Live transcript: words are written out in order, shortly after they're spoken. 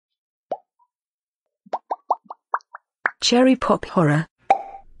Cherry Pop Horror.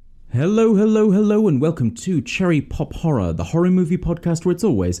 Hello, and welcome to Cherry Pop Horror, the horror movie podcast where it's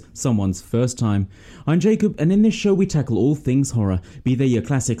always someone's first time. I'm Jacob, and in this show we tackle all things horror, be they your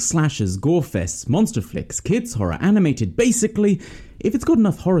classic slashers, gore fests, monster flicks, kids horror, animated. Basically, if it's got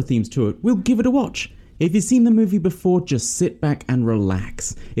enough horror themes to it, we'll give it a watch. If you've seen the movie before, just sit back and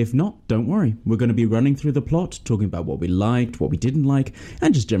relax. If not, don't worry. We're going to be running through the plot, talking about what we liked, what we didn't like,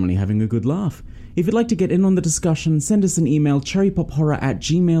 and just generally having a good laugh. If you'd like to get in on the discussion, send us an email,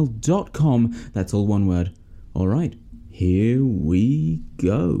 cherrypophorror@gmail.com. That's all one word. Alright, here we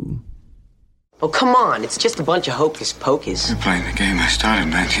go. Oh, come on, it's just a bunch of hocus pocus. You're playing the game I started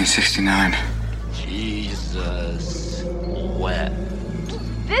in 1969. Jesus wept.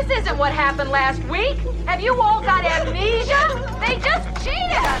 This isn't what happened last week. Have you all got amnesia? They just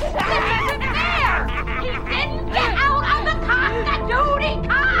cheated us. This isn't fair. He didn't get out of the Cock-a-Doodle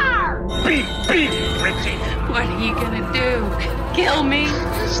car. Beep, Richie. What are you gonna do? Kill me?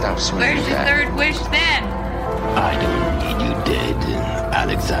 Stop swinging Where's your back. third wish then? I don't need you dead,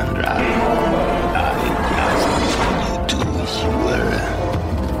 Alexandra. I just need you to wish you were.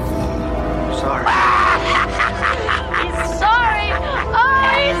 Sorry. He's sorry. Oh,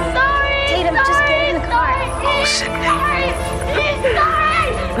 he's sorry. Tatum, He's just sorry. get in the car. He's sorry. He's sorry.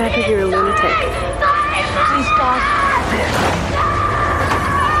 But I think you're a lunatic. Please, God.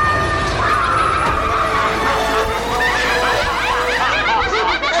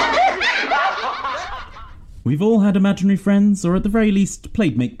 We've all had imaginary friends, or at the very least,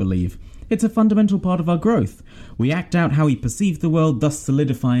 played make-believe. It's a fundamental part of our growth. We act out how we perceive the world, thus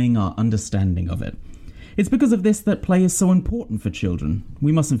solidifying our understanding of it. It's because of this that play is so important for children.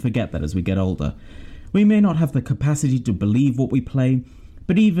 We mustn't forget that as we get older. We may not have the capacity to believe what we play,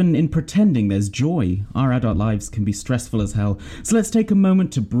 but even in pretending there's joy, our adult lives can be stressful as hell. So let's take a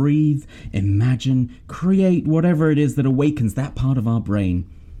moment to breathe, imagine, create whatever it is that awakens that part of our brain.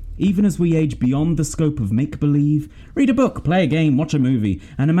 Even as we age beyond the scope of make-believe, read a book, play a game, watch a movie,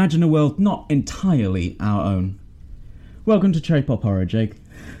 and imagine a world not entirely our own. Welcome to Cherry Pop Horror, Jake.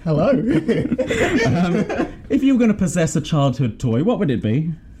 Hello. If you were going to possess a childhood toy, what would it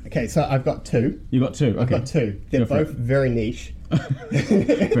be? Okay, so I've got two. You got two, okay. I've got two. They're Go for both it. very niche.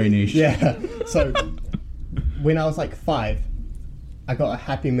 Very niche. Yeah. So when I was like 5, I got a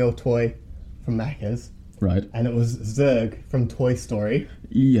Happy Meal toy from Macca's, Right. and it was Zurg from Toy Story,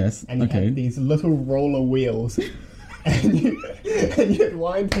 Yes, and he okay. had these little roller wheels, and you'd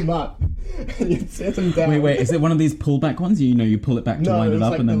wind him up, and you'd set him down. Wait, is it one of these pullback ones? You pull it back to No, wind it it was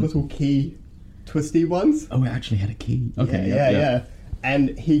up like and the then... little key twisty ones. Oh, it actually had a key. Okay, Yeah.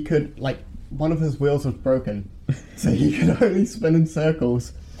 And he could, like, one of his wheels was broken, so he could only spin in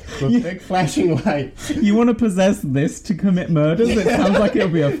circles with big flashing lights. You want to possess this to commit murders? It sounds like it'll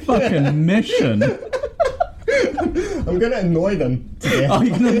be a fucking mission. I'm gonna annoy them to death. Oh,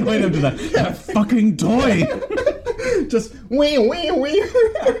 you're going to annoy them to that fucking toy! Just wee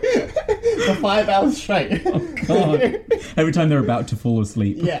for 5 hours straight. God. Every time they're about to fall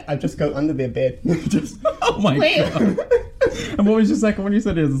asleep. Yeah, I just go under their bed. Just Oh my god. And what was your second one? You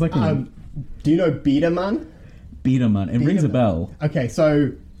said it was the second one. do you know Biederman? Biederman. It rings a Biederman. bell. Okay,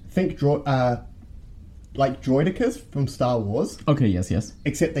 so think like droidicas from Star Wars, Okay, yes.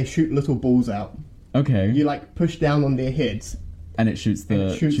 except they shoot little balls out. Okay. You like push down on their heads. And it shoots the and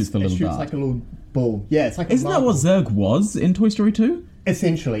it shoots the little dart. like a little ball. Yeah, it's like a Isn't that what marble. Zurg was in Toy Story 2?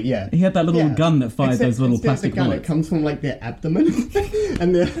 Essentially, yeah. He had that little gun that fired Except those little instead of plastic the gun, bullets. it comes from like their abdomen,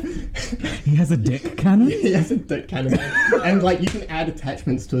 and He has a dick cannon? he has a dick cannon, and like you can add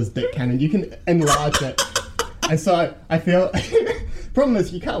attachments to his dick cannon. You can enlarge it, and so I feel. Problem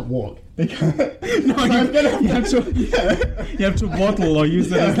is, you can't walk. They can't. No, So I'm gonna you have to waddle or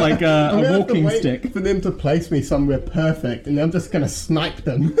use it as like I'm a gonna have to walking wait stick. for them to place me somewhere perfect, and I'm just gonna snipe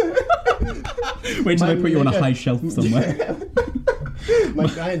them. Wait till My they put you on a mega- high shelf somewhere. My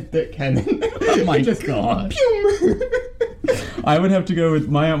giant dick cannon. Oh my Just god. pew! I would have to go with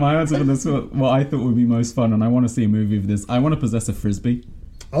my answer for this, what I thought would be most fun, and I want to see a movie of this. I want to possess a frisbee.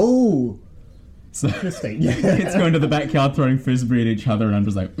 Oh, So interesting. Yeah. kids go into the backyard throwing frisbee at each other, and I'm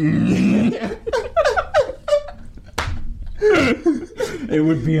just like, It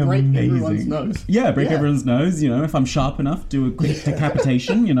would be Break amazing. everyone's nose. Yeah, break Yeah. everyone's nose, if I'm sharp enough, do a quick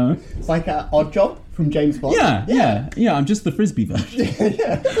decapitation, It's like an Odd Job from James Bond. Yeah, I'm just the frisbee version.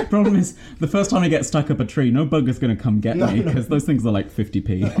 Problem is, the first time I get stuck up a tree, no bugger's going to come get me, because those things are like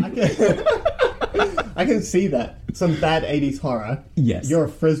 50p. I can see that. Some bad 80s horror. Yes. You're a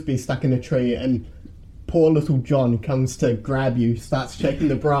frisbee stuck in a tree, and poor little John comes to grab you, starts shaking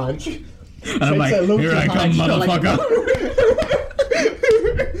the branch. And I'm like, here I come, motherfucker.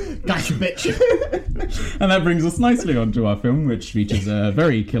 Gotcha, bitch. And that brings us nicely onto our film, which features a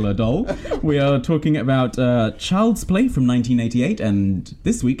very killer doll. We are talking about Child's Play from 1988, and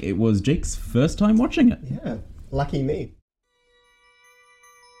this week it was Jake's first time watching it. Yeah, lucky me.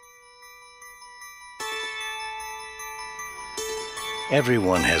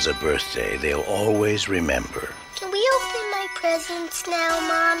 Everyone has a birthday they'll always remember. Can we open my presents now,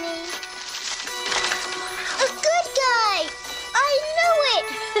 Mommy? A good guy! I knew it!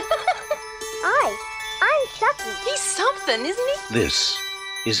 I'm Chucky. He's something, isn't he? This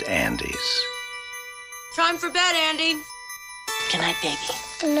is Andy's. Time for bed, Andy. Good night, baby.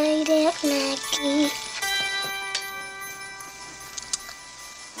 Good night, Aunt Maggie.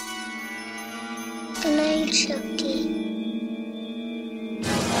 Good night, Chucky.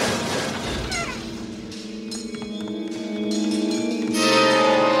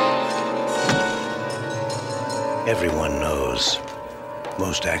 Everyone knows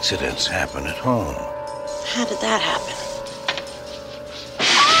most accidents happen at home. How did that happen?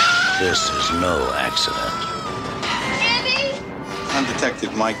 This is no accident. Andy! I'm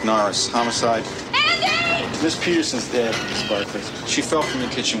Detective Mike Norris. Homicide. Andy! Miss Peterson's dead, Miss Barkley. She fell from the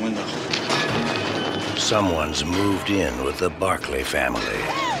kitchen window. Someone's moved in with the Barkley family.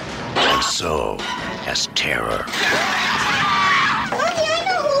 And so has terror. Mommy, I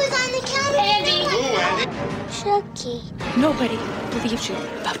know who was on the counter. Andy! Who, Andy? Chucky. Nobody believes you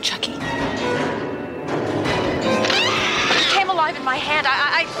about Chucky. He came alive in my hand.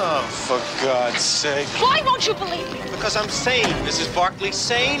 Oh, for God's sake. Why won't you believe me? Because I'm sane, Mrs. Barkley.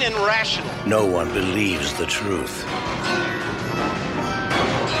 Sane and rational. No one believes the truth.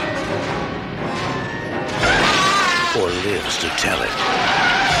 Or lives to tell it.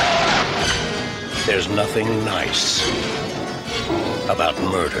 There's nothing nice about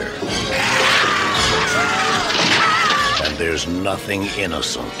murder. And there's nothing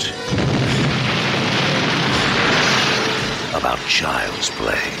innocent about Child's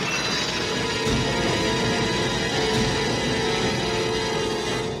Play.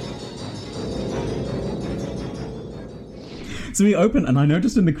 So we open, and I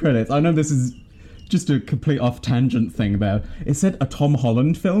noticed in the credits, I know this is just a complete off-tangent thing about, it said a Tom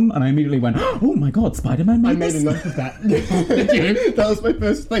Holland film, and I immediately went, oh my god, Spider-Man made this? I made a note of that. Did you? That was my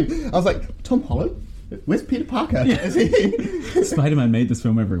first thing. I was like, Tom Holland? Where's Peter Parker? Yeah. Is he? Spider-Man made this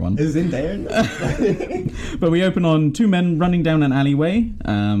film, everyone. Is in there? But we open on two men running down an alleyway.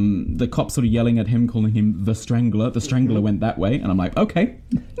 The cop sort of yelling at him, calling him the Strangler. The Strangler went that way, and I'm like, okay.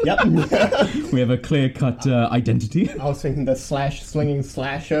 Yep. We have a clear-cut identity. I was thinking the slinging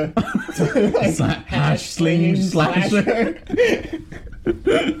slasher. Hash slinging slasher.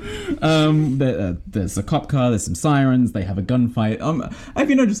 There's a cop car, there's some sirens, they have a gunfight. Have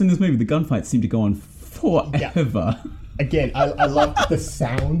you noticed in this movie the gunfights seem to go on forever? Yeah. Again, I loved the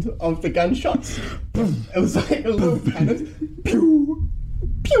sound of the gunshots. It was like a little cannon. Pew!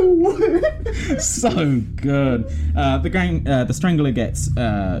 Pew! So good. The Strangler gets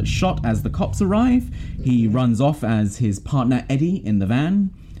shot as the cops arrive. He runs off as his partner Eddie in the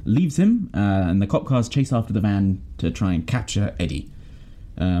van leaves him, and the cop cars chase after the van to try and capture Eddie.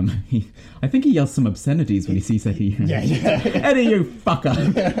 I think he yells some obscenities when he sees Eddie. Yeah. Eddie, you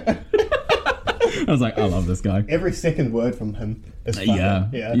fucker! I was like, I love this guy. Every second word from him is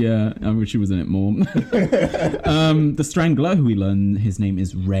fucker. Yeah. I wish he was in it more. The Strangler, who we learn his name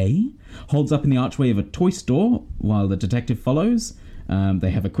is Ray, holds up in the archway of a toy store while the detective follows. They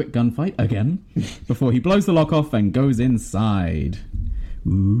have a quick gunfight again before he blows the lock off and goes inside.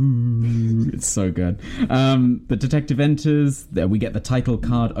 Ooh, it's so good. The detective enters. We get the title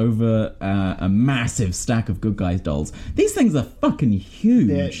card over a massive stack of Good Guys dolls. These things are fucking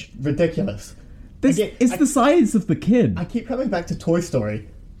huge. They're ridiculous. It's the size of the kid. I keep coming back to Toy Story,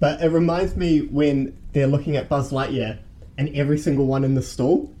 but it reminds me when they're looking at Buzz Lightyear and every single one in the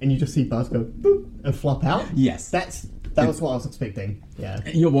stall, and you just see Buzz go boop and flop out. Yes. That was what I was expecting. Yeah.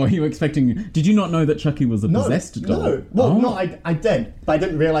 You were expecting... Did you not know that Chucky was a possessed doll? No. Well, no, I did. But I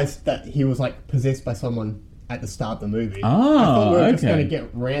didn't realise that he was, possessed by someone at the start of the movie. Oh, I thought we were just okay. going to get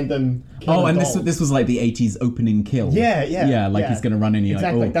random and dolls. this was like the 80s opening kill. Yeah. He's going to run in and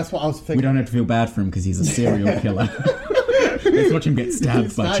exactly. that's what I was thinking. We don't have to feel bad for him because he's a serial killer. Let's watch him get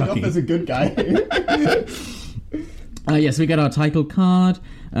stabbed by Chucky. Off as a good guy. Yes, we get our title card.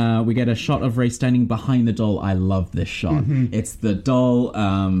 We get a shot of Ray standing behind the doll. I love this shot. Mm-hmm. It's the doll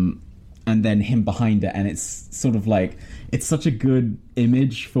and then him behind it, and it's sort of like, it's such a good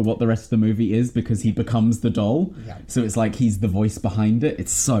image for what the rest of the movie is, because he becomes the doll. Yeah. So it's like he's the voice behind it.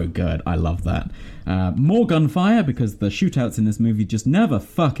 It's so good. I love that. More gunfire, because the shootouts in this movie just never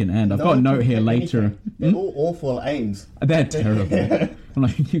fucking end. I've got a note here later. They're all awful aims. They're terrible. I'm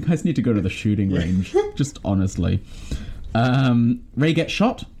like, you guys need to go to the shooting range. Just honestly. Ray gets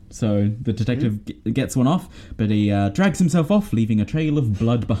shot. So the detective gets one off, but he drags himself off, leaving a trail of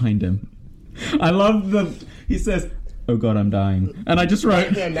blood behind him. I love that he says, "Oh God, I'm dying," and I just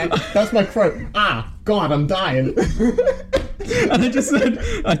wrote, Yeah, that's my quote. Ah, God, I'm dying. and I just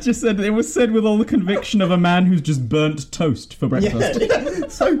said it was said with all the conviction of a man who's just burnt toast for breakfast. Yeah.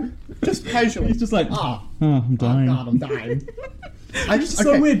 So just casually, He's just like, I'm dying. Oh God, I'm dying. It's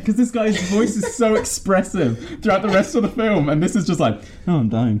so weird because this guy's voice is so expressive throughout the rest of the film, and this is just like, I'm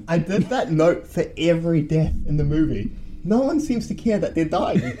dying. I did that note for every death in the movie. No one seems to care that they're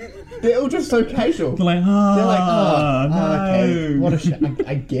dying. They're all just so casual. They're like, no. Okay, what a shit.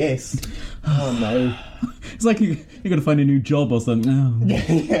 I guess. Oh no. It's like you got to find a new job or something. Oh,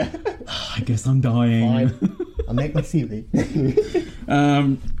 Yeah. I guess I'm dying. Fine. I'll make my CV.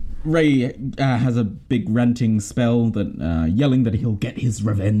 Ray has a big ranting spell that yelling that he'll get his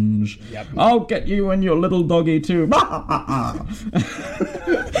revenge. Yep. I'll get you and your little doggy too.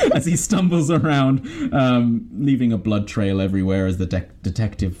 As he stumbles around, leaving a blood trail everywhere as the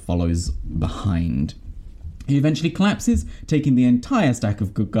detective follows behind. He eventually collapses, taking the entire stack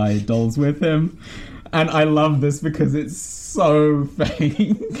of good guy dolls with him. And I love this because it's so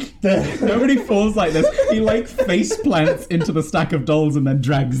fake. Nobody falls like this. He like face plants into the stack of dolls and then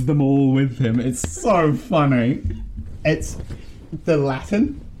drags them all with him. It's so funny. It's the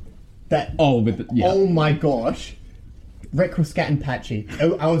Latin that. Oh my gosh. Requiescat and Patchy.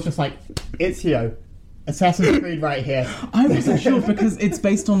 I was just like, Ezio. Assassin's Creed right here. I wasn't sure because it's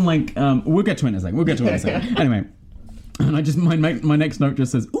based on like we'll get to it in a second. Anyway. And I just my next note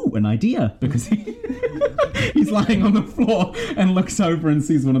just says, "Ooh, an idea," because he's lying on the floor and looks over and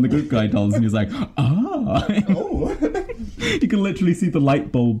sees one of the good guy dolls, and he's like, "Ah!" Oh. You can literally see the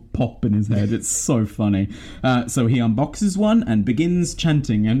light bulb pop in his head. It's so funny. So he unboxes one and begins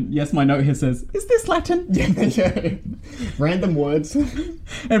chanting. And yes, my note here says, "Is this Latin?" Yeah. Random words.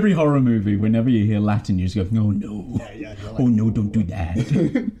 Every horror movie, whenever you hear Latin, you just go, "Oh no! Yeah, Oh no! Don't do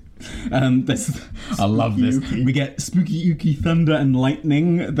that." I love this. We get spooky ooky thunder and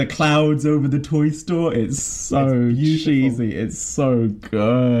lightning, the clouds over the toy store. It's so cheesy. It's so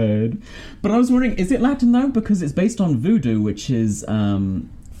good. But I was wondering, is it Latin though? Because it's based on voodoo, which is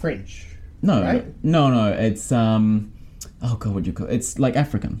French. No, right? no. It's oh God, what do you call it? It's like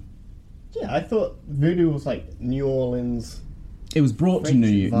African. Yeah, I thought voodoo was like New Orleans. It was brought French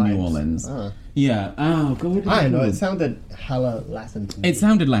to New vibes. Orleans. Ah. Yeah. Oh God. What did I don't know. call It sounded hella Latin to me. It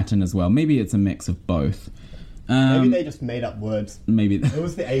sounded Latin as well. Maybe it's a mix of both. Maybe they just made up words. Maybe It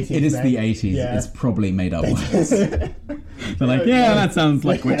was the 80s. It is man. the 80s. Yeah. It's probably made up words. They're like, yeah, that sounds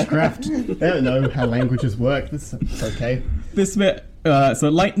like witchcraft. They don't know how languages work. It's okay. This bit. So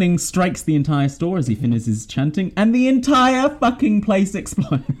lightning strikes the entire store as he finishes chanting, and the entire fucking place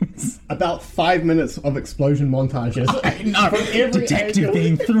explodes. About 5 minutes of explosion montages. No, From every detective angle.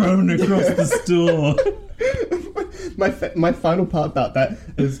 being thrown across the store. My final part about that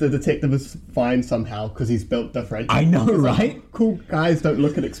is the detective is fine somehow because he's built different. I know, It's like, right? cool guys don't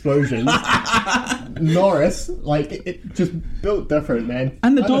look at explosions. Norris, like, it just built different, man.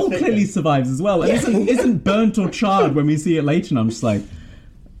 And the doll Unaffected. clearly survives as well. And isn't burnt or charred when we see it later, and I'm just like,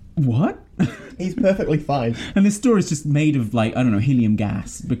 what? He's perfectly fine. And this store is just made of, like, I don't know, helium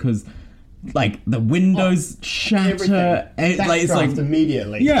gas, because, like, the windows shatter. Everything. Like, it's like,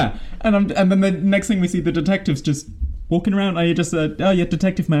 immediately. yeah. And then the next thing we see, the detective's just walking around. Oh, you just oh yeah,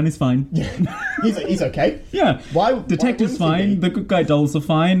 detective man is fine. He's okay. Yeah. Detective's why wouldn't he fine. be? The good guy dolls are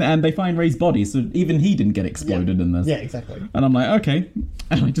fine, and they find Ray's body, so even he didn't get exploded in this. Yeah, exactly. And I'm like, okay.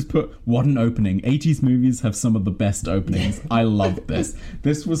 And I just put, what an opening. 80s movies have some of the best openings. I loved this.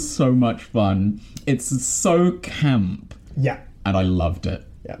 This was so much fun. It's so camp. Yeah. And I loved it.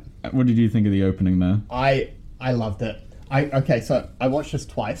 Yeah. What did you think of the opening there? I loved it. So I watched this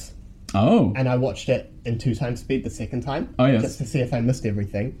twice. Oh. And I watched it in 2 times speed the second time. Oh, yes. Just to see if I missed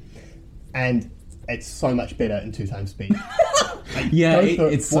everything. And it's so much better in 2 times speed. Yeah,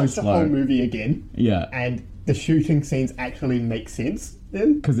 it's so watch the slow. whole movie again. Yeah. And the shooting scenes actually make sense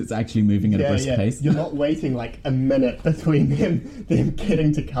then. Because it's actually moving at a brisk pace. You're not waiting like a minute between them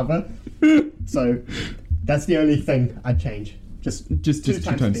getting to cover. So that's the only thing I'd change. Just two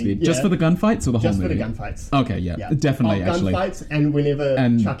times speed. Yeah. Just for the gunfights or the whole Just for movie? the gunfights. Okay, yeah. Definitely, actually. Gunfights and whenever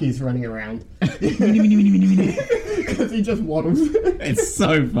Chucky's running around. Because he just waddles. It's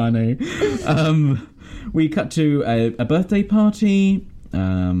so funny. We cut to a birthday party.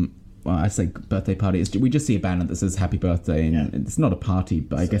 Well, I say birthday party. We just see a banner that says "Happy Birthday," and it's not a party,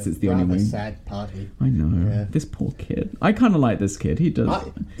 but I guess it's the only way. Sad party. I know. Yeah. This poor kid. I kind of like this kid. He does.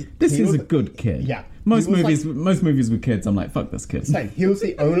 This is a good kid. Yeah. Most movies with kids, I'm like, fuck this kid. Same. He was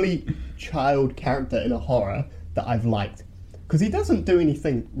the only child character in a horror that I've liked. Because he doesn't do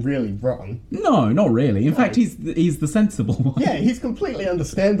anything really wrong. No, not really. In fact, he's the sensible one. Yeah, he's completely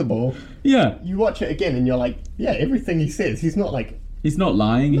understandable. Yeah. You watch it again and you're like, yeah, everything he says, he's not like... He's not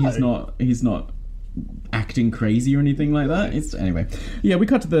lying. No. He's not acting crazy or anything like that. Anyway. Yeah, we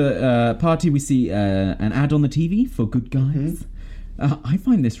cut to the party. We see an ad on the TV for Good Guys. I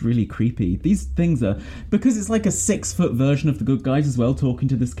find this really creepy. These things are... Because it's like a 6-foot version of the Good Guys as well, talking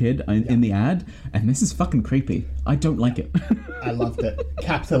to this kid in the ad. And this is fucking creepy. I don't like it. I loved it.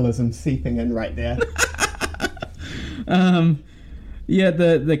 Capitalism seeping in right there. Yeah,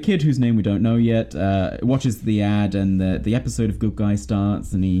 the kid whose name we don't know yet watches the ad, and the episode of Good Guy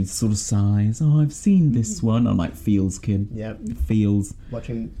starts, and he sort of sighs. Oh, I've seen this one. I'm like, feels, kid. Yeah. Feels.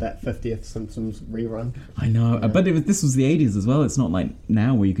 Watching that 50th Simpsons rerun. I know, Yeah. but this was the 80s as well. It's not like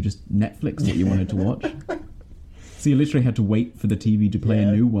now where you could just Netflix what you wanted to watch. So you literally had to wait for the TV to play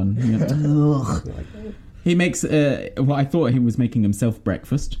a new one. Yeah. He makes, well, I thought he was making himself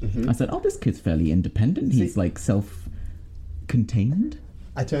breakfast. I said, oh, this kid's fairly independent. He's like self-contained.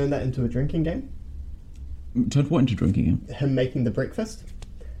 I turned that into a drinking game. Turned what into drinking game? Him making the breakfast.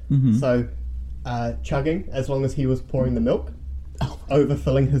 So, chugging as long as he was pouring the milk,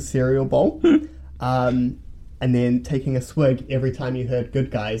 overfilling his cereal bowl, and then taking a swig every time you heard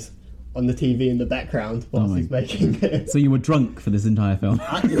Good Guys on the TV in the background whilst he's making it. So you were drunk for this entire film.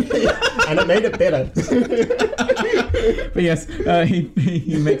 And it made it better. But yes,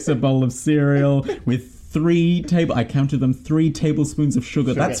 he makes a bowl of cereal with 3 tablespoons of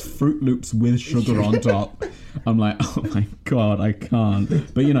sugar. That's Fruit Loops with sugar on top. I'm like, oh my god, I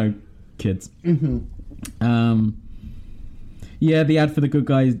can't. But you know, kids. Yeah, the ad for the Good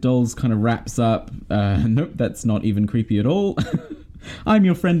Guys dolls kind of wraps up. Nope, that's not even creepy at all. I'm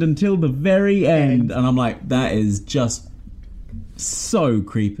your friend until the very end. And I'm like, that is just so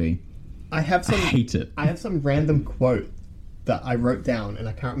creepy. I hate it. I have some random quote that I wrote down, and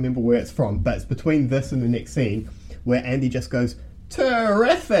I can't remember where it's from, but it's between this and the next scene, where Andy just goes,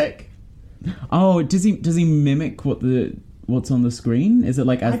 "Terrific!" Oh, does he mimic what's on the screen? Is it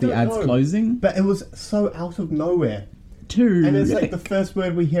like as the ad's closing? But it was so out of nowhere. Terrific. And it's like the first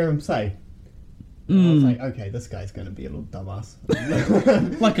word we hear him say. And I was like, okay, this guy's going to be a little dumbass.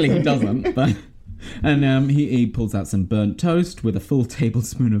 Luckily he doesn't, but... And he pulls out some burnt toast with a full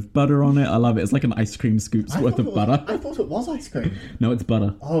tablespoon of butter on it. I love it. It's like an ice cream scoop's worth of butter. I thought it was ice cream. No, it's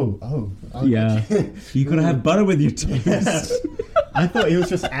butter. Oh. Okay. Yeah. You gotta have butter with your toast. I thought he was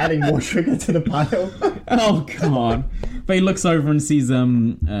just adding more sugar to the pile. Oh, God. But he looks over and sees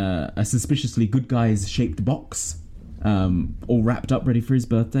a suspiciously Good Guys shaped box. All wrapped up ready for his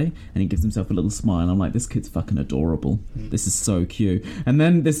birthday, and he gives himself a little smile. I'm like, this kid's fucking adorable. This is so cute. And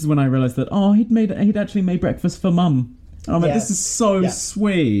then this is when I realised that he'd actually made breakfast for Mum. And I'm like, this is so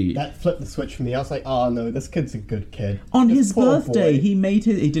sweet. That flipped the switch for me. I was like, oh no, this kid's a good kid. On his birthday, he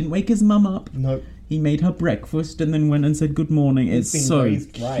didn't wake his mum up. Nope. He made her breakfast and then went and said good morning. It's so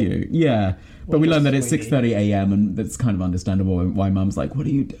cute. Right. Yeah. But we learned that it's 6:30 a.m. and that's kind of understandable why Mum's like, what are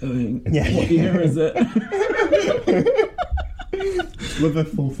you doing? Yeah. What year is it? With a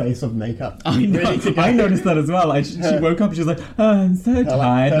full face of makeup. I know. I noticed that as well. She woke up and she was like, oh, I'm so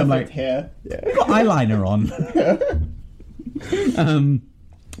tired. I'm like, hair. I've got eyeliner on.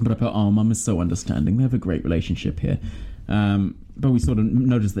 But I thought, oh, Mum is so understanding. They have a great relationship here. But we sort of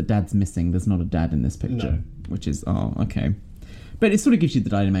noticed that Dad's missing. There's not a dad in this picture, which is, oh, okay. But it sort of gives you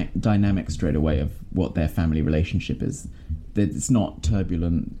the dynamic straight away of what their family relationship is. That it's not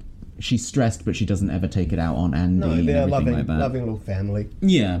turbulent. She's stressed, but she doesn't ever take it out on Andy. No, they're and everything like that. loving little family.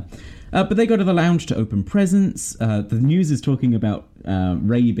 Yeah. But they go to the lounge to open presents. The news is talking about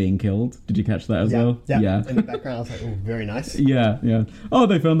Ray being killed. Did you catch that as well? Yeah. In the background, I was like, oh, very nice. Yeah. Oh,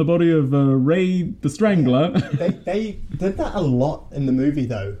 they found the body of Ray the Strangler. They did that a lot in the movie,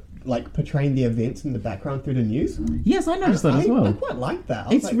 though. Like, portraying the events in the background through the news. Yes, I noticed that as well. I quite like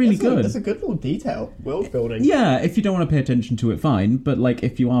that. It's really good. It's a good little detail. World building. Yeah, if you don't want to pay attention to it, fine. But, like,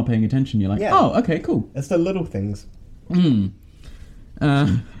 if you are paying attention, you're like, oh, okay, cool. It's the little things. Mum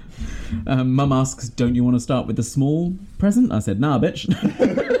asks, don't you want to start with the small present? I said, nah, bitch.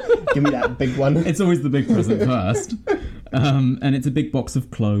 Give me that big one. It's always the big present first. And it's a big box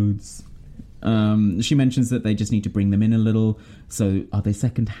of clothes. She mentions that they just need to bring them in a little. So are they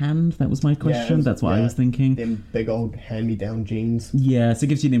second hand? That was my question. That's what I was thinking. Them big old hand-me-down jeans. Yeah, so it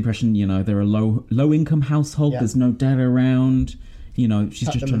gives you the impression, they're a low-income household. There's no dad around. She's Cut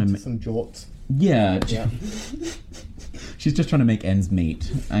just them trying to into make some jorts. Yeah. Yeah. She's just trying to make ends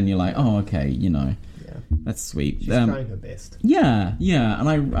meet. And you're like, oh, okay, that's sweet. She's trying her best. Yeah, and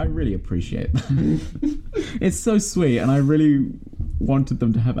I really appreciate that. It's so sweet, and I really wanted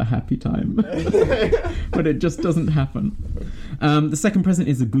them to have a happy time. But it just doesn't happen. The second present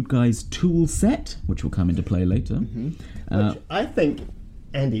is a good guy's tool set, which will come into play later. Which I think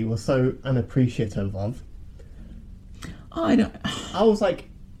Andy was so unappreciative of. I was like,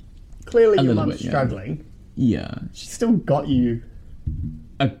 clearly your mum's struggling. Yeah. She still got you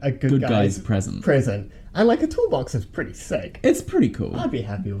a good guy's present. And like a toolbox is pretty sick. It's pretty cool. I'd be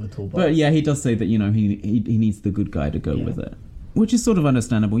happy with a toolbox. But yeah, he does say that, he needs the good guy to go with it. Which is sort of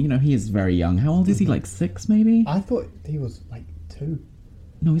understandable. He is very young. How old is he? Like 6 maybe? I thought he was like 2.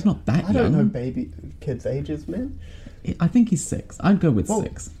 No, he's not that young. I don't know baby kids' ages, man. I think he's 6. I'd go with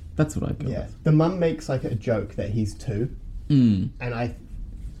 6. That's what I'd go with. The mum makes like a joke that he's 2. And I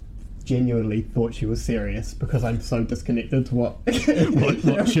genuinely thought she was serious because I'm so disconnected to what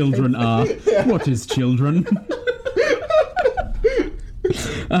children are. What is children?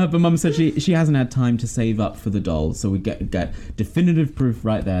 But Mum said she hasn't had time to save up for the doll, so we get definitive proof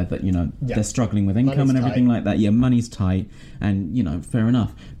right there that they're struggling with income and everything like that. Yeah, money's tight, and fair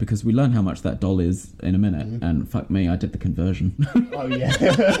enough, because we learn how much that doll is in a minute, and fuck me, I did the conversion. Oh yeah.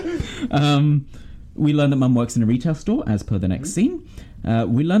 We learned that Mum works in a retail store, as per the next scene.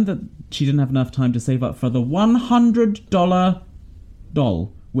 We learned that she didn't have enough time to save up for the $100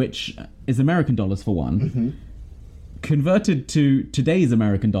 doll, which is American dollars for one. Converted to today's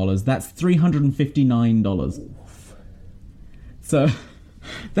American dollars, that's $359. So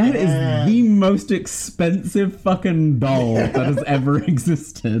that is the most expensive fucking doll that has ever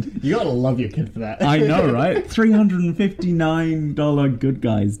existed. You gotta love your kid for that. I know, right? $359 good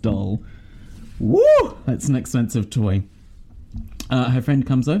guy's doll. Woo! That's an expensive toy. Her friend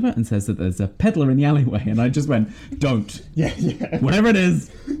comes over and says that there's a peddler in the alleyway, and I just went, don't. Yeah. Whatever it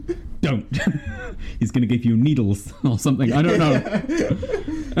is, don't. He's going to give you needles or something. I don't know.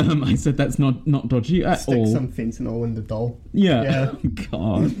 I said that's not dodgy at all. Stick some fentanyl in the doll. Yeah.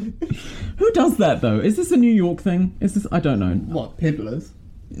 God. Who does that, though? Is this a New York thing? Is this? I don't know. What, peddlers?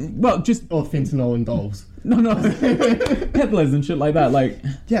 Well, just... Or fentanyl in dolls. No. Peddlers and shit like that.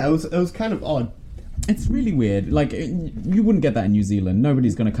 Yeah, it was kind of odd. It's really weird. You wouldn't get that in New Zealand.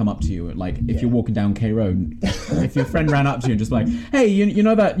 Nobody's going to come up to you, if you're walking down K Road. If your friend ran up to you and just hey, you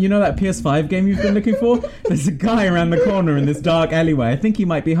know that PS5 game you've been looking for? There's a guy around the corner in this dark alleyway. I think he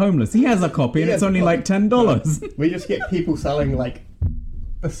might be homeless. He has a copy, and it's only $10. We just get people selling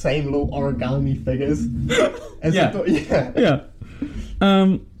the same little origami figures. Yeah.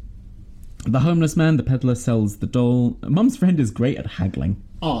 The homeless man, the peddler, sells the doll. Mum's friend is great at haggling.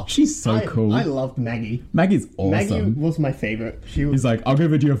 Oh, she's so cool. I loved Maggie. Maggie's awesome. Maggie was my favorite. He's like, I'll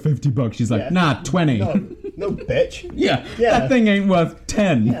give it to you $50. She's like, nah, 20. No, bitch. Yeah, that thing ain't worth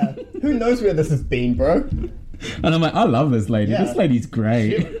 10. Yeah, who knows where this has been, bro? And I'm like, I love this lady. Yeah. This lady's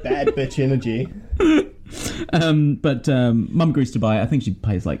great. Bad bitch energy. But Mum agrees to buy it. I think she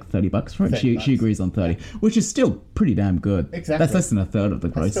pays $30 for it. She agrees on 30, which is still pretty damn good. Exactly. That's less than a third of the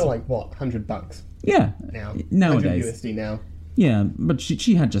gross. That's still $100. Yeah. Nowadays. $100 USD now. Yeah, but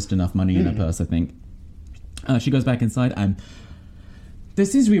she had just enough money in her purse, I think. She goes back inside, and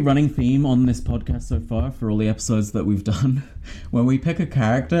this is a running theme on this podcast so far for all the episodes that we've done, when we pick a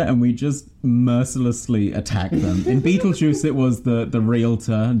character and we just mercilessly attack them. In Beetlejuice, it was the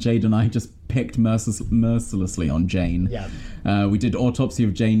realtor. Jade and I just picked mercilessly on Jane. Yeah. We did Autopsy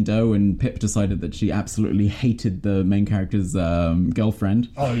of Jane Doe, and Pip decided that she absolutely hated the main character's girlfriend.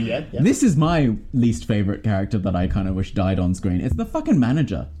 Oh, yeah. This is my least favourite character that I kind of wish died on screen. It's the fucking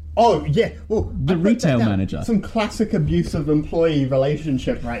manager. Oh, yeah. Well, the retail manager. Some classic abusive employee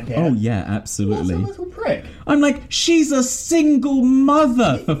relationship right there. Oh, yeah, absolutely. What a little prick. I'm like, she's a single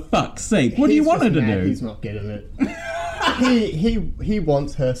mother, for fuck's sake. What do you want her to do? He's not getting it. He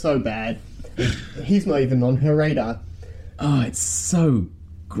wants her so bad. He's not even on her radar. Oh, it's so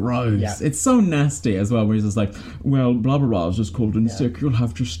gross. Yeah. It's so nasty as well, where he's just like, well, blah, blah, blah, I was just called in sick, you'll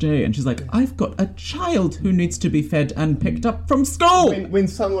have to stay. And she's like, I've got a child who needs to be fed and picked up from school. When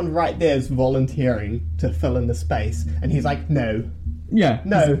someone right there is volunteering to fill in the space, and he's like, no. Yeah.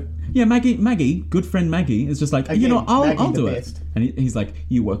 No. Yeah, Maggie, good friend Maggie, is just like, Again, I'll do best. it. And he's like,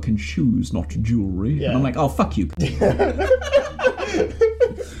 you work in shoes, not jewellery. Yeah. And I'm like, oh, fuck you.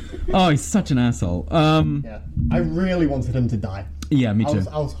 Oh, he's such an asshole. I really wanted him to die. Yeah, me too.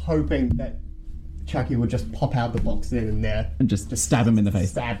 I was hoping that Chucky would just pop out the box then and there. And just stab him in the face.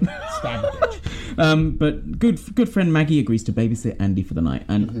 Stab the bitch. But good friend Maggie agrees to babysit Andy for the night.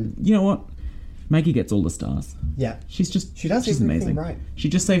 And you know what? Maggie gets all the stars. Yeah. She's everything amazing. Right. She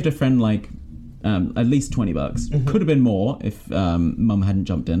just saved her friend like at least $20. Could have been more if Mum hadn't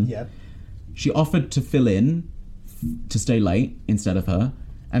jumped in. Yeah. She offered to fill in to stay late instead of her.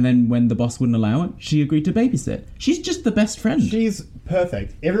 And then when the boss wouldn't allow it, she agreed to babysit. She's just the best friend. She's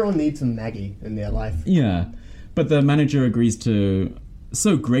perfect. Everyone needs a Maggie in their life. Yeah. But the manager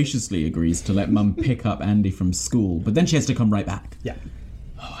so graciously agrees to let Mum pick up Andy from school. But then she has to come right back. Yeah.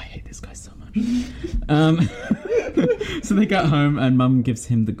 Oh, I hate this guy so much. So they get home and Mum gives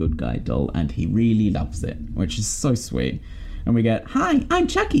him the good guy doll and he really loves it, which is so sweet. And we get, "Hi, I'm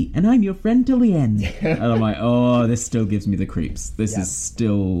Chucky, and I'm your friend till the end." And I'm like, oh, this still gives me the creeps. This is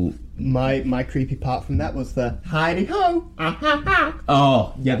still... My creepy part from that was the hidey-ho, ah-ha-ha.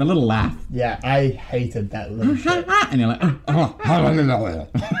 Oh, yeah, the little laugh. Yeah, I hated that little shit. And you're like,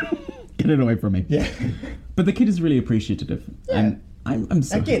 get it away from me. Yeah. But the kid is really appreciative. Yeah. And I'm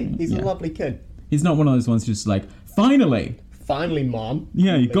so Again, happy. he's a lovely kid. He's not one of those ones who's just like, finally, Mom.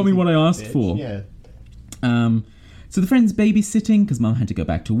 Yeah, you got me what I asked for. Yeah. So the friend's babysitting because Mum had to go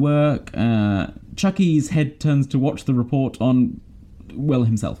back to work. Chucky's head turns to watch the report on Will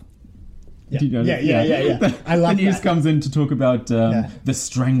himself. Yeah. Do you know that? Yeah. I love the news that. comes in to talk about the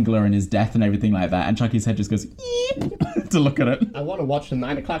Strangler and his death and everything like that, and Chucky's head just goes eep, to look at it. I want to watch the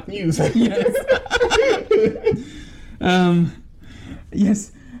 9 o'clock news.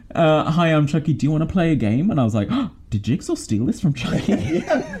 Yes. Hi, I'm Chucky. Do you want to play a game? And I was like, oh, did Jigsaw steal this from Chucky?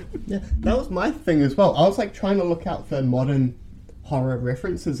 Yeah, that was my thing as well. I was like trying to look out for modern horror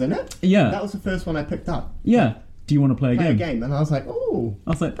references in it. Yeah. That was the first one I picked up. Yeah. Do you want to play a game? Play a game. And I was like, oh.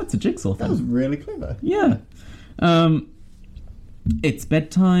 I was like, that's a Jigsaw thing. That was really clever. Yeah. It's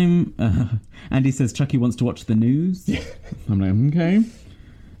bedtime. Andy says Chucky wants to watch the news. Yeah. I'm like,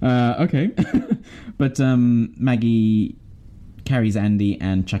 okay. But Maggie carries Andy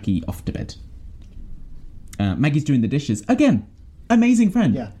and Chucky off to bed. Maggie's doing the dishes. Again, amazing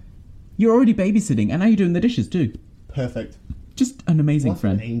friend. Yeah. You're already babysitting, and now you're doing the dishes too. Perfect. Just an amazing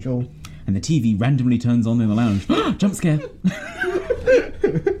friend. An angel. And the TV randomly turns on in the lounge. Jump scare.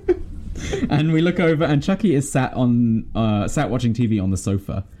 And we look over, and Chucky is sat watching TV on the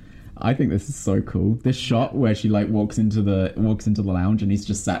sofa. I think this is so cool. This shot where she like walks into the lounge, and he's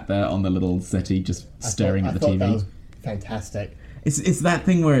just sat there on the little settee, just staring at the TV. That was fantastic. It's that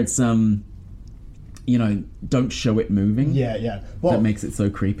thing where it's don't show it moving. Yeah. Well, that makes it so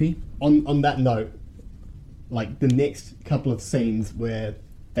creepy. On that note, like the next couple of scenes where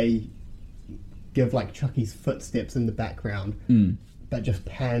they give like Chucky's footsteps in the background, that just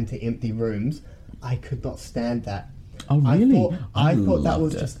pan to empty rooms, I could not stand that. Oh really? I thought that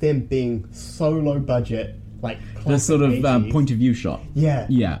was just them being so low budget, like the sort of point of view shot.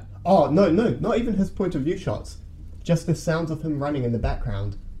 Yeah. Oh no, not even his point of view shots. Just the sounds of him running in the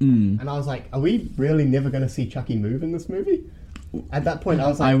background. And I was like, are we really never going to see Chucky move in this movie? At that point, I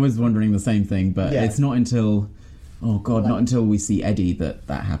was like... I was wondering the same thing, but it's not until... Oh, God, not until we see Eddie that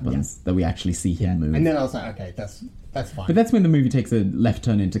happens, that we actually see him move. And then I was like, okay, that's fine. But that's when the movie takes a left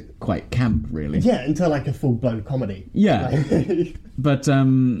turn into quite camp, really. Yeah, into like a full-blown comedy. Yeah. But,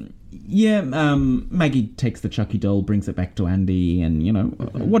 Maggie takes the Chucky doll, brings it back to Andy, and,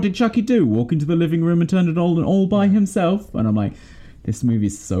 what did Chucky do? Walk into the living room and turn it on all by himself? And I'm like... This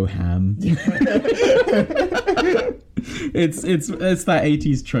movie's so ham. It's that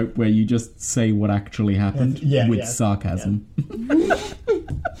 80s trope where you just say what actually happened with sarcasm.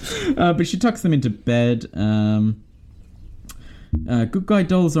 Yeah. But she tucks them into bed. Good guy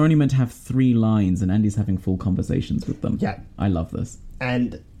dolls are only meant to have 3 lines, and Andy's having full conversations with them. Yeah. I love this.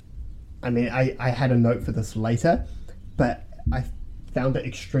 And, I mean, I had a note for this later, but I found it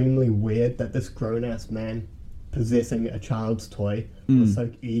extremely weird that this grown-ass man possessing a child's toy was so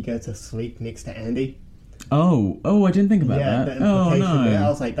eager to sleep next to Andy. Oh, I didn't think about that. The implication there, I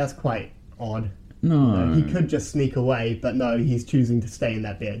was like, that's quite odd. No. He could just sneak away, but no, he's choosing to stay in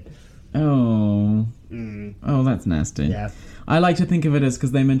that bed. Oh, that's nasty. Yeah. I like to think of it as,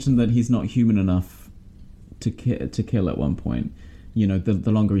 because they mentioned that he's not human enough to kill at one point.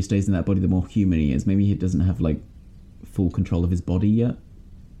 The longer he stays in that body, the more human he is. Maybe he doesn't have, like, full control of his body yet.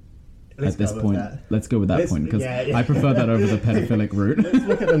 At this point, let's go with that point, because I prefer that over the pedophilic route. Let's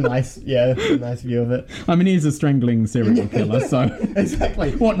look at the nice view of it. I mean, he's a strangling serial killer, so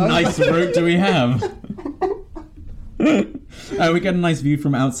exactly. What nice route do we have? We get a nice view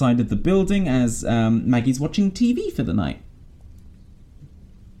from outside of the building as Maggie's watching TV for the night.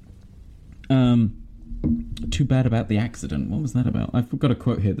 Too bad about the accident. What was that about? I've got a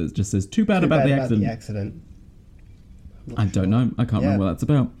quote here that just says, too bad about the accident. I don't know. I can't remember what that's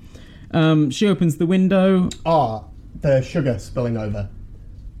about. She opens the window. Oh, the sugar spilling over.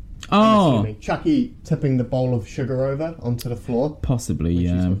 Oh. Chucky tipping the bowl of sugar over onto the floor. Possibly,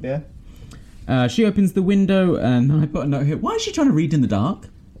 yeah. She opens the window, and I put a note here. Why is she trying to read in the dark?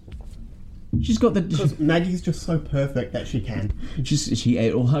 She's got the... Because Maggie's just so perfect that she can. She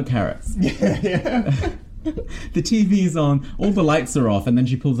ate all her carrots. Yeah. The TV's on, all the lights are off, and then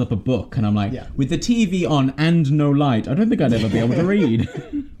she pulls up a book, and I'm like, with the TV on and no light, I don't think I'd ever be able to read.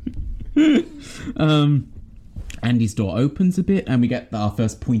 Andy's door opens a bit, and we get our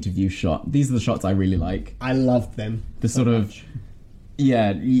first point of view shot. These are the shots I really like. I love them. The sort of...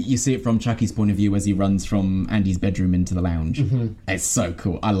 Yeah, you see it from Chucky's point of view as he runs from Andy's bedroom into the lounge. Mm-hmm. It's so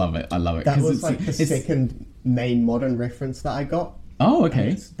cool. I love it. That was like the second main modern reference that I got. Oh, okay.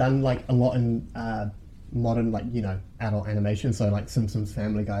 And it's done like a lot in modern, like, you know, adult animation. So like Simpsons,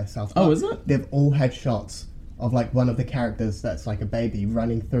 Family Guy, South Park. Oh, is it? They've all had shots of like one of the characters that's like a baby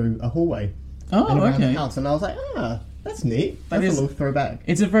running through a hallway. Oh, and around okay. the house. And I was like, that's neat. That's a little throwback.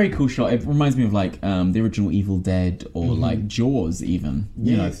 It's a very cool shot. It reminds me of like the original Evil Dead or like Jaws even.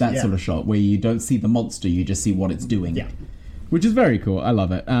 You know, that sort of shot where you don't see the monster, you just see what it's doing. Yeah. Which is very cool. I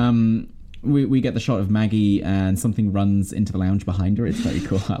love it. We get the shot of Maggie and something runs into the lounge behind her. It's very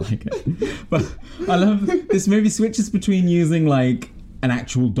cool. I like it. But I love this movie switches between using like an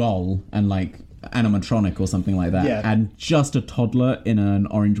actual doll and like animatronic or something like that and just a toddler in an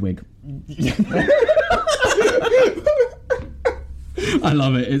orange wig. I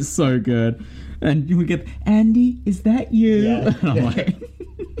love it. It's so good. And we get, Andy, is that you? Yeah. And I'm like,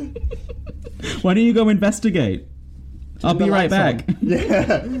 why don't you go investigate? I'll be right back.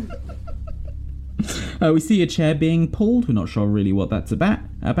 Yeah. We see a chair being pulled. We're not sure really what that's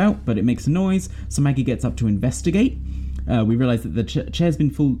about, but it makes a noise. So Maggie gets up to investigate. We realise that the chair's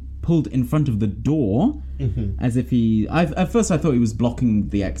been pulled in front of the door, as if he... At first I thought he was blocking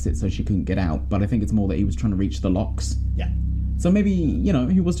the exit so she couldn't get out, but I think it's more that he was trying to reach the locks. Yeah. So maybe, you know,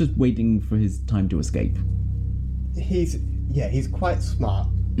 he was just waiting for his time to escape. He's quite smart.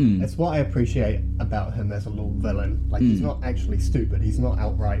 That's what I appreciate about him as a little villain. Like, he's not actually stupid. He's not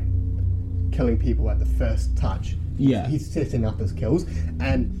outright killing people at the first touch. Yeah. He's setting up his kills.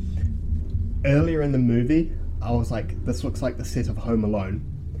 And earlier in the movie, I was like, this looks like the set of Home Alone.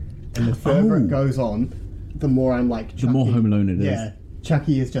 And the further it goes on, the more I'm like, Chucky. The more Home Alone it is. Yeah.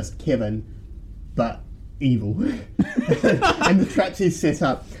 Chucky is just Kevin, but evil. And the traps he's set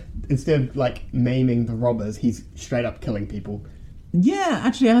up, instead of like maiming the robbers, he's straight up killing people. Yeah,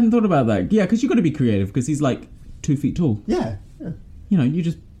 actually I hadn't thought about that. Yeah, because you've got to be creative because he's like 2 feet tall. Yeah. You know, you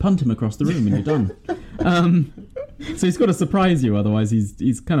just punt him across the room and you're done. So he's got to surprise you, otherwise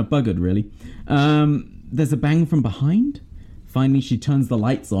he's kind of buggered, really. There's a bang from behind. Finally, she turns the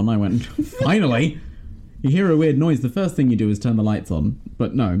lights on. I went, finally! You hear a weird noise. The first thing you do is turn the lights on.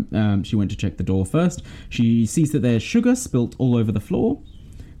 But no, she went to check the door first. She sees that there's sugar spilt all over the floor.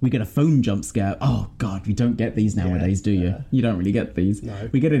 We get a phone jump scare. Oh, God, we don't get these nowadays, do you? You don't really get these. No.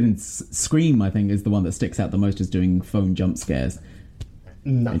 We get it in Scream, I think, is the one that sticks out the most as doing phone jump scares.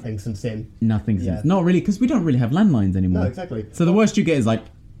 Nothing since then. Nothing since. Not really, because we don't really have landlines anymore. No, exactly. So the worst you get is like...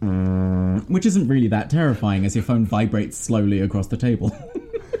 which isn't really that terrifying as your phone vibrates slowly across the table.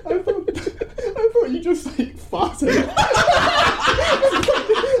 I thought you just like farted.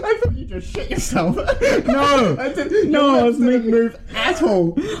 I thought you just shit yourself. No, I was making move at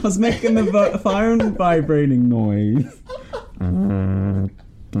all. I was making the phone vibrating noise.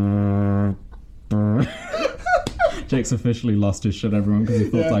 Jake's officially lost his shit, everyone, because he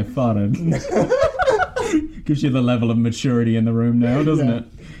thought I farted. Gives you the level of maturity in the room now, doesn't it?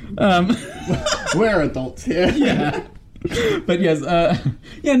 We're adults here. Yeah. But yes,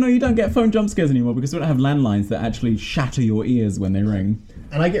 no, you don't get phone jump scares anymore because we don't have landlines that actually shatter your ears when they ring.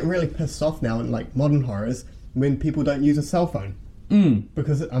 And I get really pissed off now in like modern horrors when people don't use a cell phone.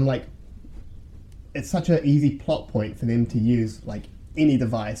 Because I'm like, it's such an easy plot point for them to use like any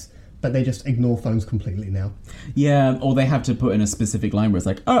device, but they just ignore phones completely now. Yeah, or they have to put in a specific line where it's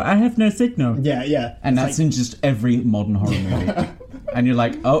like, oh, I have no signal. Yeah. And that's like... in just every modern horror movie. And you're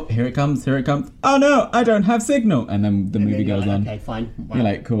like, oh, here it comes. Oh no, I don't have signal. And then the movie goes on. Okay, fine. Wow. You're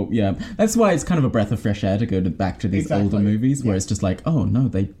like, cool, yeah. That's why it's kind of a breath of fresh air to go back to these older movies where it's just like, oh no,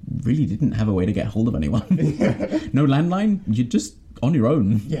 they really didn't have a way to get hold of anyone. No landline, you're just on your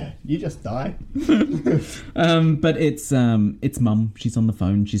own. Yeah, you just die. But it's Mum. She's on the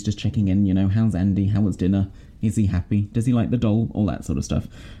phone. She's just checking in, you know, how's Andy? How was dinner? Is he happy? Does he like the doll? All that sort of stuff.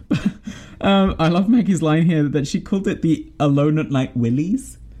 I love Maggie's line here that she called it the Alone at Night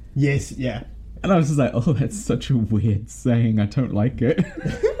Willies. Yes, yeah. And I was just like, oh, that's such a weird saying. I don't like it.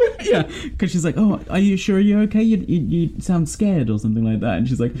 Yeah, because she's like, oh, are you sure you're okay? You sound scared or something like that. And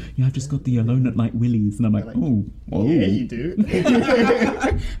she's like, yeah, I've just got the alone at night willies. And I'm like, oh. Yeah, you do.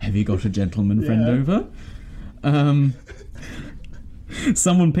 Have you got a gentleman friend over?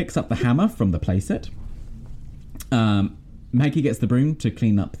 Someone picks up the hammer from the playset. Maggie gets the broom to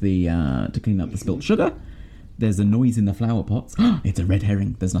clean up the spilt sugar. There's a noise in the flower pots. It's a red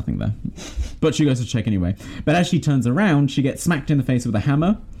herring. There's nothing there. But she goes to check anyway. But as she turns around, she gets smacked in the face with a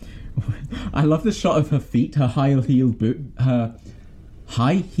hammer. I love the shot of her feet, her high-heeled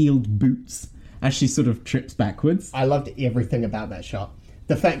boots, as she sort of trips backwards. I loved everything about that shot.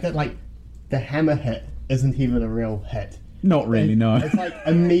 The fact that, like, the hammer hit isn't even a real hit. Not really, no. It's like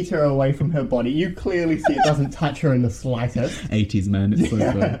a meter away from her body. You clearly see it doesn't touch her in the slightest. 80s, man. It's so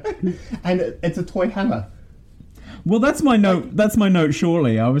good. And it's a toy hammer. Well, that's my note. That's my note.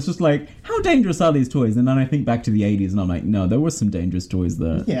 Surely, I was just like, "How dangerous are these toys?" And then I think back to the '80s, and I'm like, "No, there were some dangerous toys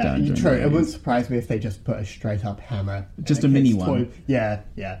there." Yeah, true. It wouldn't surprise me if they just put a straight-up hammer, just a mini one. Yeah.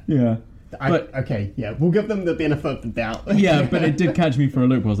 Okay, we'll give them the benefit of the doubt. Yeah, but it did catch me for a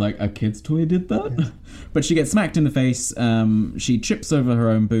loop. I was like, "A kid's toy did that?" Yeah. But she gets smacked in the face. She trips over her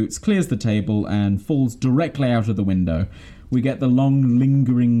own boots, clears the table, and falls directly out of the window. We get the long,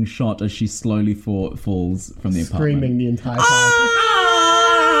 lingering shot as she slowly falls from the apartment. Screaming the entire time.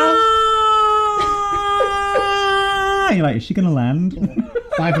 You're like, is she going to land?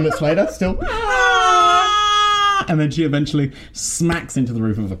 5 minutes later, still. And then she eventually smacks into the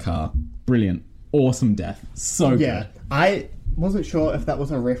roof of a car. Brilliant. Awesome death. So good. Yeah. I wasn't sure if that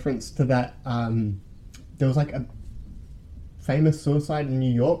was a reference to that. There was like a famous suicide in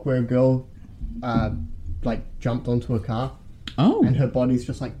New York where a girl jumped onto a car. Oh. And her body's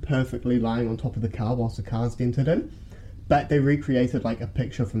just like perfectly lying on top of the car whilst the car's dented in. But they recreated like a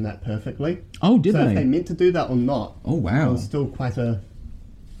picture from that perfectly. Oh, did so they? If they meant to do that or not. Oh, wow. It was still quite a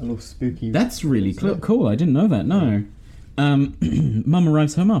little spooky. That's really cool. I didn't know that, no. Mum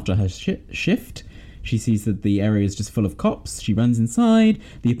arrives home after her shift. She sees that the area is just full of cops. She runs inside.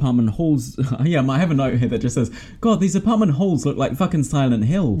 The apartment halls... Yeah, I have a note here that just says, God, these apartment halls look like fucking Silent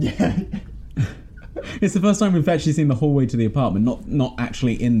Hill. Yeah. It's the first time we've actually seen the hallway to the apartment, not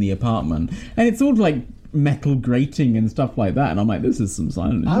actually in the apartment. And it's all like metal grating and stuff like that. And I'm like, this is some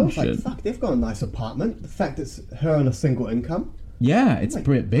Silent Hill shit. I was like, fuck, they've got a nice apartment. The fact it's her on a single income. Yeah, it's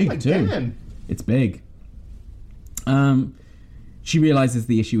pretty big too. Damn. It's big. She realizes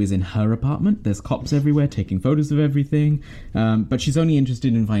the issue is in her apartment. There's cops everywhere taking photos of everything. But she's only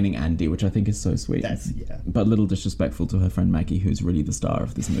interested in finding Andy, which I think is so sweet. But a little disrespectful to her friend Maggie, who's really the star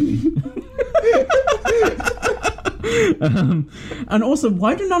of this movie. And also,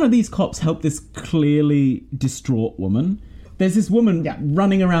 why do none of these cops help this clearly distraught woman? There's this woman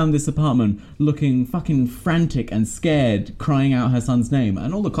running around this apartment looking fucking frantic and scared, crying out her son's name,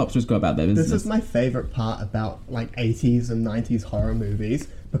 and all the cops just go about their business. This is my favourite part about like 80s and 90s horror movies,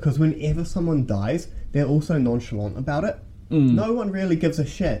 because whenever someone dies, they're also nonchalant about it. No one really gives a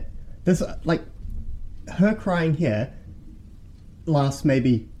shit. This, like, her crying here lasts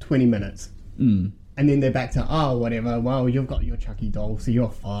maybe 20 minutes. And then they're back to, whatever, well, you've got your Chucky doll, so you're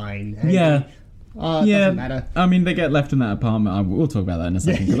fine. Hey, yeah. It doesn't matter. I mean, they get left in that apartment. We'll talk about that in a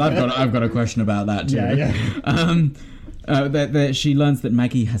second, because I've got a question about that too. She learns that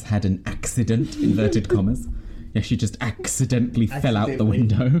Maggie has had an accident, inverted commas. Yeah, she just accidentally fell out the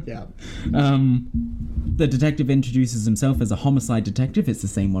window. Yeah. The detective introduces himself as a homicide detective. It's the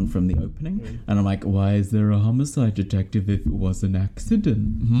same one from the opening. And I'm like, why is there a homicide detective if it was an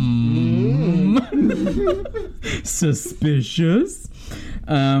accident? Suspicious.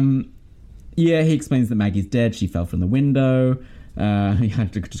 Yeah, he explains that Maggie's dead. She fell from the window. He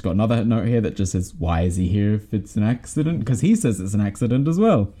just got another note here that just says, why is he here if it's an accident? Because he says it's an accident as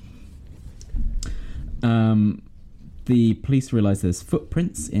well. The police realise there's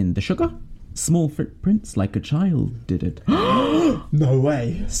footprints in the sugar. Small footprints, like a child did it. No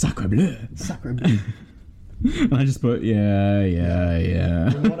way. Sacre bleu. Sacre bleu. And I just put, yeah.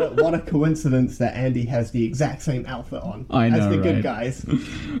 What a coincidence that Andy has the exact same outfit on as the good guys.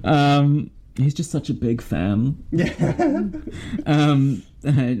 He's just such a big fan. Yeah.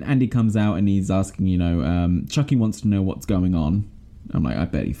 Andy comes out and he's asking, Chucky wants to know what's going on. I'm like, I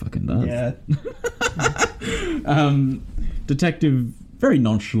bet he fucking does. Yeah. Detective very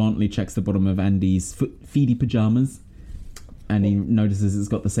nonchalantly checks the bottom of Andy's feedy pajamas. And he notices it's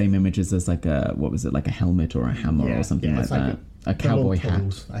got the same images as like a helmet or a hammer or something like that. A cowboy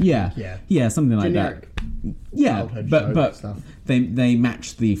hat. Yeah, something like generic that. Yeah, but they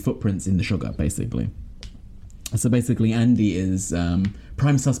match the footprints in the sugar, basically. So basically, Andy is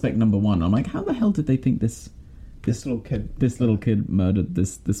prime suspect number 1. I'm like, how the hell did they think this little kid murdered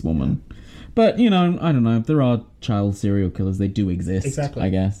this woman? Yeah. But, you know, I don't know. If there are child serial killers, they do exist, exactly. I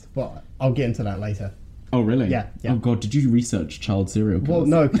guess. Well, I'll get into that later. Oh, really? Yeah. Oh, God, did you research child serial killers?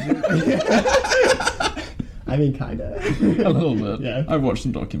 Well, no. I mean, kind of. A little bit. Yeah. I've watched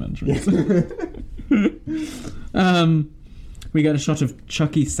some documentaries. We got a shot of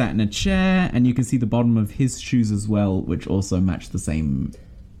Chucky sat in a chair, and you can see the bottom of his shoes as well, which also match the same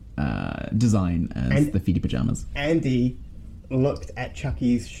design as the feety pajamas. Andy looked at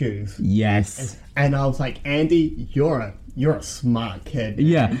Chucky's shoes. Yes. And I was like, Andy, you're a smart kid.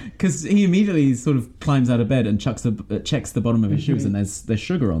 Yeah, because he immediately sort of climbs out of bed and checks the bottom of his shoes, and there's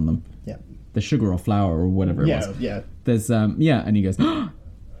sugar on them. Yeah. There's sugar or flour or whatever it was. Yeah. There's and he goes,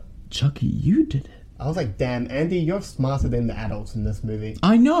 Chucky, you did it. I was like, damn, Andy, you're smarter than the adults in this movie.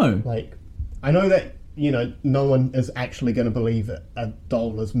 I know. Like, I know that, you know, no one is actually going to believe that a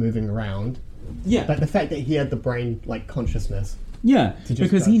doll is moving around. Yeah. But the fact that he had the brain, like, consciousness. Yeah,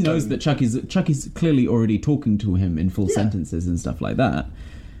 because he knows that Chucky's clearly already talking to him in full sentences and stuff like that.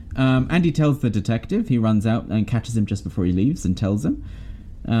 Andy tells the detective. He runs out and catches him just before he leaves and tells him.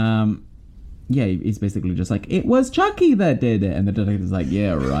 He's basically just like, it was Chucky that did it. And the detective's like,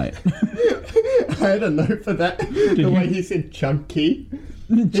 yeah, right. I had a note for that. Way he said Chunky.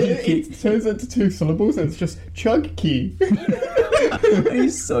 It turns into 2 syllables and it's just Chunky.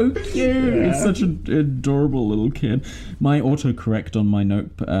 He's so cute. Yeah. He's such an adorable little kid. My autocorrect on my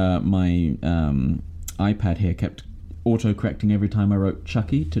my iPad here kept auto-correcting every time I wrote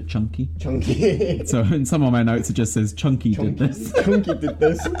Chucky to Chunky. Chunky. So in some of my notes it just says Chunky did this. Chunky did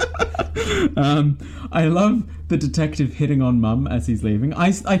this. I love the detective hitting on Mum as he's leaving.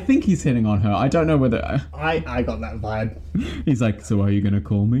 I think he's hitting on her. I don't know whether... I got that vibe. He's like, so are you going to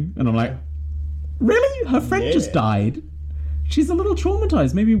call me? And I'm like, really? Her friend just died? She's a little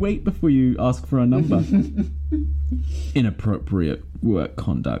traumatized. Maybe wait before you ask for a number. Inappropriate work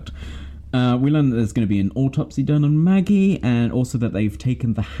conduct. We learn that there's going to be an autopsy done on Maggie, and also that they've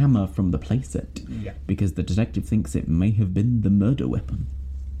taken the hammer from the playset. Yeah. Because the detective thinks it may have been the murder weapon.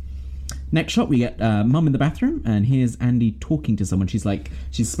 Next shot, we get Mum in the bathroom, and here's Andy talking to someone. She's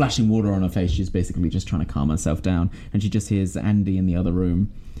splashing water on her face. She's basically just trying to calm herself down, and she just hears Andy in the other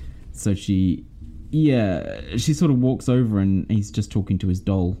room. So she sort of walks over, and he's just talking to his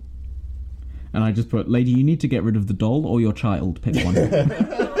doll. And I just put, lady, you need to get rid of the doll or your child. Pick one.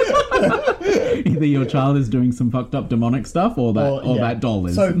 Either your child is doing some fucked up demonic stuff, or that doll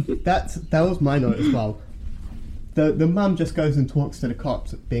is. So that was my note as well. The mum just goes and talks to the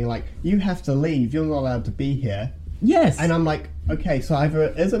cops, being like, you have to leave, you're not allowed to be here. Yes. And I'm like, okay, so either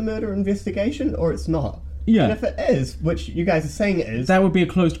it is a murder investigation or it's not. Yeah. And if it is, which you guys are saying it is... that would be a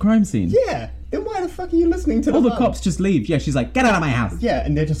closed crime scene. Yeah. Then why the fuck are you listening to all the mum? cops just leave. Yeah, she's like, get out of my house. Yeah,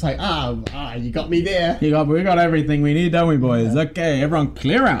 and they're just like, you got me there. We got everything we need, don't we, boys? Yeah. Okay, everyone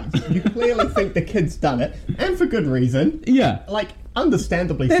clear out. You clearly think the kid's done it, and for good reason. Yeah. Like,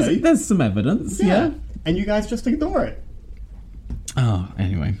 understandably so. There's some evidence, yeah. And you guys just ignore it. Oh,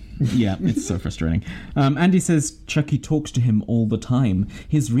 anyway. Yeah, it's so frustrating. Andy says Chucky talks to him all the time.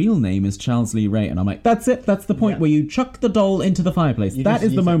 His real name is Charles Lee Ray. And I'm like, that's it. That's the point where you chuck the doll into the fireplace. That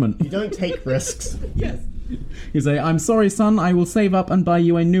is the moment. You don't take risks. Yes. You say, I'm sorry, son. I will save up and buy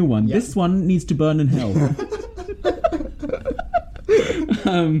you a new one. Yep. This one needs to burn in hell.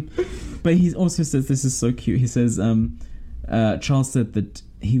 But he also says, this is so cute. He says, Charles said that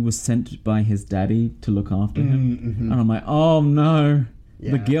he was sent by his daddy to look after him. Mm-hmm. And I'm like, oh no,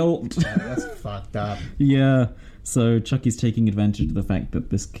 the guilt. Yeah, that's fucked up. Yeah. So Chucky's taking advantage of the fact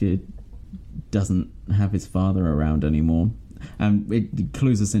that this kid doesn't have his father around anymore. And it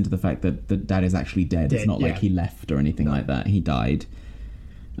clues us into the fact that the dad is actually dead. It's not like he left or anything like that. He died.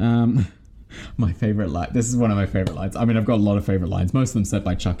 My favourite line. This is one of my favourite lines. I mean, I've got a lot of favourite lines. Most of them said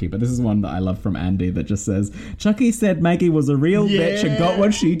by Chucky, but this is one that I love from Andy that just says, Chucky said Maggie was a real bitch and got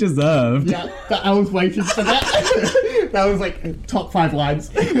what she deserved. Yeah, I was waiting for that. That was like top 5 lines.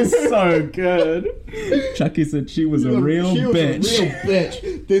 So good. Chucky said she was a real bitch. A real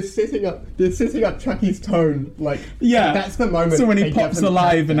bitch. They're setting up Chucky's tone. Like, that's the moment. So when he pops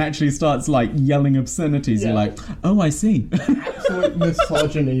alive and actually starts like yelling obscenities, you're like, oh, I see. Absolute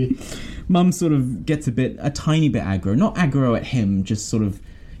misogyny. Mum sort of gets a tiny bit aggro. Not aggro at him, just sort of,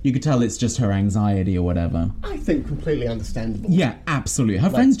 you could tell it's just her anxiety or whatever. I think completely understandable. Yeah, absolutely. Her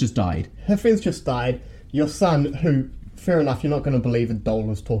friend's just died. Her friend's just died. Your son, who, fair enough, you're not going to believe a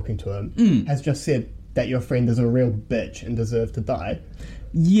doll is talking to him, has just said that your friend is a real bitch and deserves to die.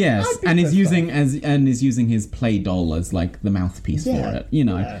 Yes, and is using his play doll as like the mouthpiece for it, you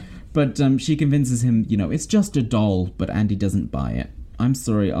know. Yeah. But she convinces him, it's just a doll, but Andy doesn't buy it. I'm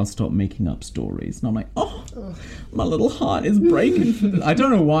sorry, I'll stop making up stories. And I'm like, my little heart is breaking for this. I don't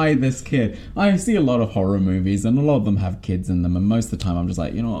know why this kid... I see a lot of horror movies, and a lot of them have kids in them, and most of the time I'm just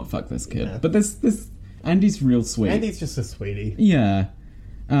like, you know what, fuck this kid. Yeah. But this Andy's real sweet. Andy's just a sweetie. Yeah.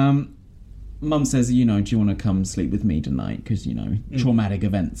 Mum says, do you want to come sleep with me tonight? Because, traumatic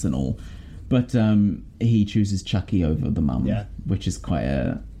events and all. But he chooses Chucky over the mum, which is quite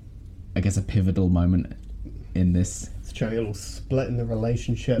a pivotal moment in this. It's showing a little split in the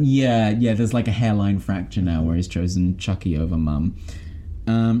relationship. Yeah, there's like a hairline fracture now where he's chosen Chucky over mum.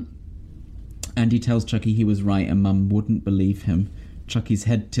 Andy tells Chucky he was right and mum wouldn't believe him. Chucky's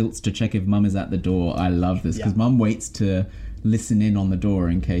head tilts to check if mum is at the door. I love this because mum waits to listen in on the door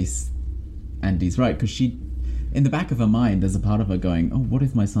in case Andy's right, because she, in the back of her mind, there's a part of her going, oh, what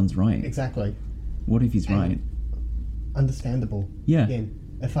if my son's right? Exactly. What if he's right? Understandable. Yeah.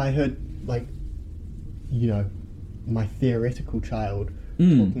 Again, if I heard, my theoretical child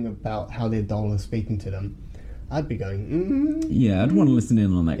talking about how their doll is speaking to them, I'd be going, Yeah, I'd want to listen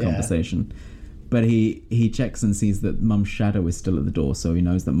in on that conversation. But he checks and sees that mum's shadow is still at the door, so he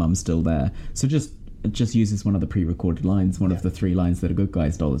knows that mum's still there. So just uses one of the pre-recorded lines, one of the 3 lines that a good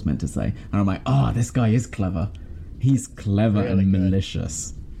guy's doll is meant to say. And I'm like, this guy is clever. He's clever really and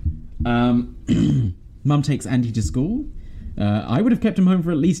malicious. Mum takes Andy to school. I would have kept him home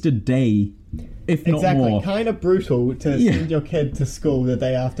for at least a day, if not more. Exactly, kind of brutal to send your kid to school the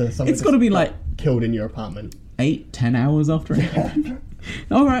day after someone it's got to be like killed in your apartment. 8-10 hours after it happened.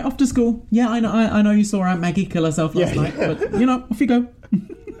 All right, off to school. Yeah, I know you saw Aunt Maggie kill herself last night, but off you go.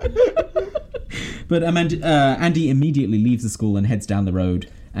 But Andy immediately leaves the school and heads down the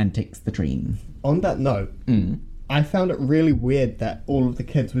road and takes the train. On that note, I found it really weird that all of the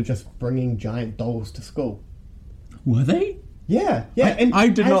kids were just bringing giant dolls to school. Were they? Yeah. I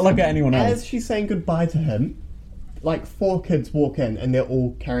did not look at anyone else. As she's saying goodbye to him, 4 kids walk in and they're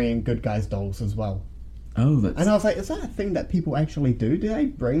all carrying good guys' dolls as well. Oh, that's... And I was like, is that a thing that people actually do? Do they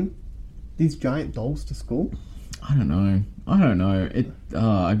bring these giant dolls to school? I don't know.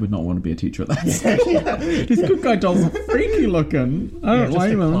 I would not want to be a teacher at that. These good guy dolls are freaky looking. I don't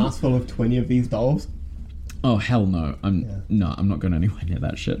like them. Just a class full of 20 of these dolls. Oh hell no! I'm not going anywhere near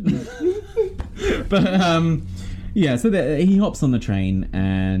that shit. But so he hops on the train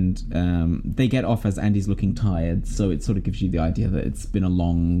and they get off as Andy's looking tired. So it sort of gives you the idea that it's been a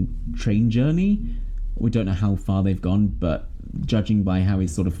long train journey. We don't know how far they've gone, but judging by how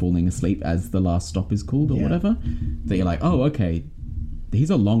he's sort of falling asleep as the last stop is called or whatever, that you're like, oh, okay, he's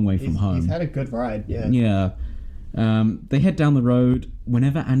a long way from home. He's had a good ride, Yeah. They head down the road.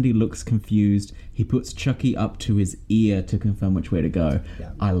 Whenever Andy looks confused, he puts Chucky up to his ear to confirm which way to go.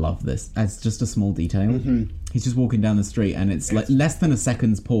 Yeah. I love this. As just a small detail. Mm-hmm. He's just walking down the street and it's like less than a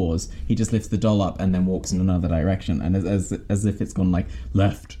second's pause. He just lifts the doll up and then walks in another direction, and as if it's gone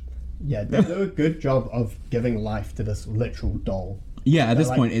left. Yeah, they do a good job of giving life to this literal doll. Yeah, at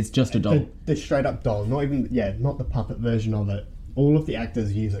this point, it's just a doll. The straight up doll, not the puppet version of it. All of the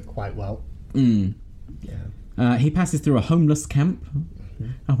actors use it quite well. Yeah. He passes through a homeless camp.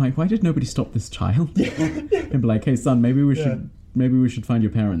 I'm like, why did nobody stop this child? And be like, hey son, maybe we should find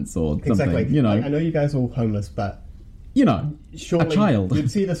your parents or something. Exactly. I know you guys are all homeless, but surely a child.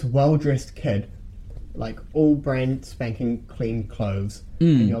 You'd see this well dressed kid, all brand spanking clean clothes,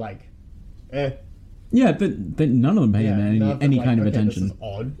 and you're like, Yeah, but none of them pay him any kind of attention. This is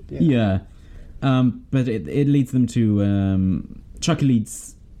odd. Yeah. But it leads them to... Chucky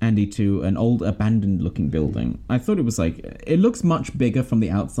leads Andy to an old abandoned-looking building. I thought it was it looks much bigger from the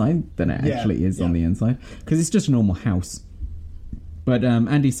outside than it actually is on the inside, because it's just a normal house. But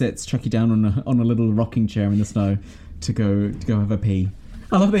Andy sets Chucky down on a little rocking chair in the snow to go have a pee.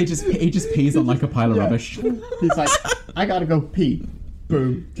 I love that he just pees on a pile of rubbish. He's like, I gotta go pee.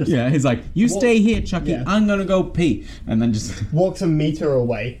 Boom. He's like, you stay here, Chucky. Yeah. I'm gonna go pee, and then just walks a meter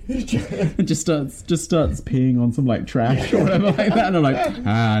away. And just starts peeing on some trash or whatever like that. And I'm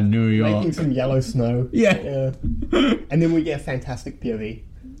like, New York, making some yellow snow. Yeah. And then we get a fantastic POV.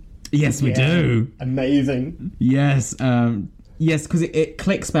 Yes, we do. Amazing. Yes. Yes, because it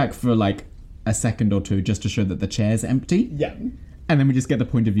clicks back for a second or two just to show that the chair's empty. Yeah. And then we just get the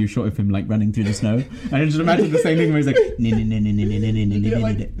point of view shot of him running through the snow. And I just imagine the same thing where he's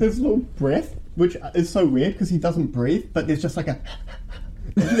his little breath, which is so weird because he doesn't breathe, but there's just a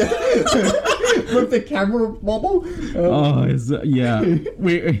with the camera wobble.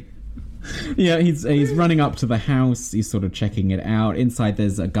 He's running up to the house. He's sort of checking it out. Inside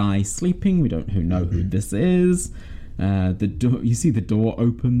there's a guy sleeping. We don't know who this is. The door, you see the door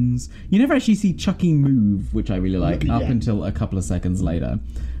opens. You never actually see Chucky move, which I really like, up until a couple of seconds later.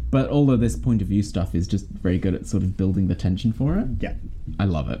 But all of this point of view stuff is just very good at sort of building the tension for it. Yeah. I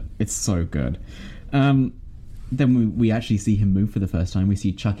love it. It's so good. Then we actually see him move for the first time. We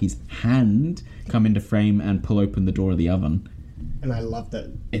see Chucky's hand come into frame and pull open the door of the oven. And I loved it.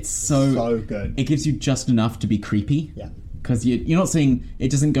 It's so good. It gives you just enough to be creepy. Yeah. Because you're not seeing... It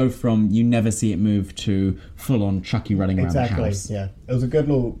doesn't go from you never see it move to full-on Chucky running around the house. Yeah. It was a good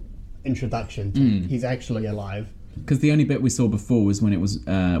little introduction to he's actually alive. Because the only bit we saw before was when it was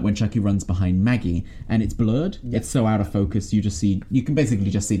when Chucky runs behind Maggie, and it's blurred. Yeah. It's so out of focus. You can basically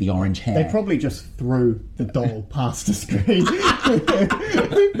just see the orange hair. They probably just threw the doll past the screen.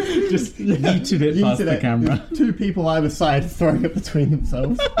 Just yeeted it past the camera. Two people either side throwing it between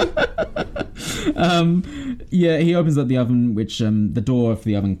themselves. He opens up the oven, which the door of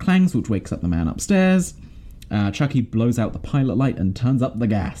the oven clangs, which wakes up the man upstairs. Chucky blows out the pilot light and turns up the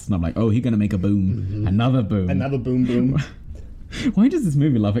gas. And I'm like, oh, he's going to make a boom. Mm-hmm. Another boom. Another boom boom. Why does this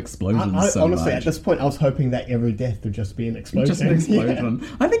movie love explosions so honestly, much? at this point, I was hoping that every death would just be an explosion. Just an explosion. Yeah.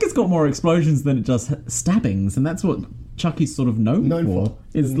 I think it's got more explosions than it does stabbings, and that's what Chucky's sort of known for.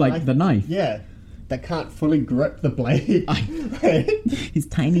 Is like the knife. Yeah. That can't fully grip the blade. His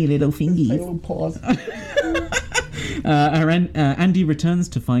tiny little fingies. Little paws. Andy returns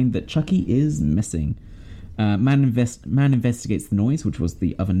to find that Chucky is missing. Man investigates the noise, which was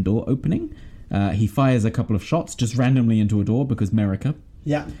the oven door opening. He fires a couple of shots just randomly into a door because America.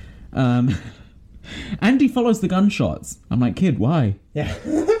 Yeah. Andy follows the gunshots. I'm like, kid, why? Yeah.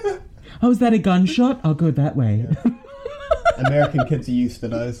 Oh, is that a gunshot? I'll go that way. Yeah. American kids are used to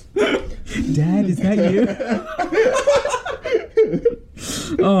those. Dad, is that you?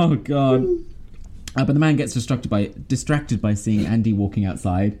 Oh, God. But the man gets distracted by seeing Andy walking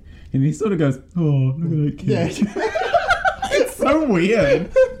outside. And he sort of goes, oh, look at that kid. Yeah. It's so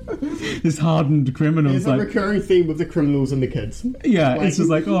weird. This hardened criminal. There's a recurring theme with the criminals and the kids. Yeah, it's just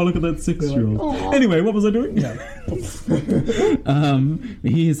like, oh, look at that 6-year-old. Like, anyway, what was I doing? Yeah.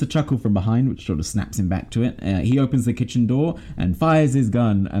 He hears a chuckle from behind, which sort of snaps him back to it. He opens the kitchen door and fires his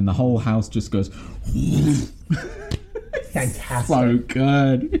gun, and the whole house just goes... Fantastic. So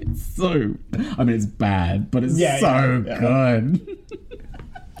good. It's bad, but it's good.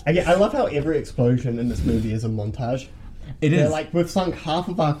 I love how every explosion in this movie is a montage. They're like, we've sunk half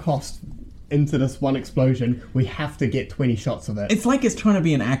of our cost into this one explosion. We have to get 20 shots of it. It's like it's trying to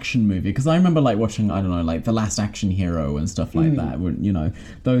be an action movie, because I remember like watching, I don't know, like The Last Action Hero and stuff like that, you know,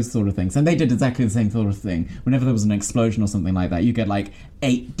 those sort of things. And they did exactly the same sort of thing. Whenever there was an explosion or something like that, you get like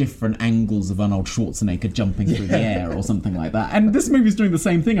 8 different angles of Arnold Schwarzenegger jumping through the air or something like that. And this movie's doing the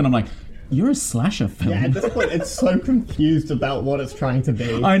same thing, and I'm like, you're a slasher film. Yeah, at this point, it's so confused about what it's trying to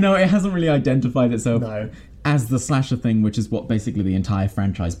be. I know, it hasn't really identified itself as the slasher thing, which is what basically the entire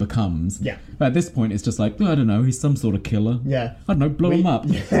franchise becomes. Yeah. But at this point, it's just like, I don't know, he's some sort of killer. Yeah. I don't know, blow him up.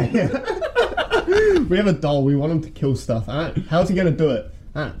 We have a doll, we want him to kill stuff. How's he going to do it?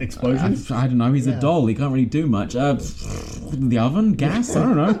 Explosions? I don't know, he's a doll, he can't really do much. The oven? Gas? I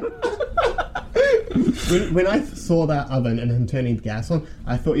don't know. When I saw that oven and him turning the gas on,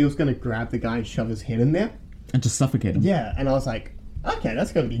 I thought he was going to grab the guy and shove his head in there. And just suffocate him. Yeah, and I was like, okay,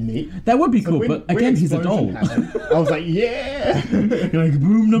 that's going to be neat. That would be cool, but again, he's a doll. I was like, yeah! You're like,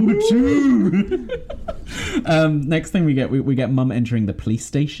 boom number 2! Next thing we get Mum entering the police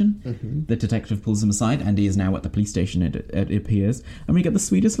station. Mm-hmm. The detective pulls him aside. Andy is now at the police station, it appears. And we get the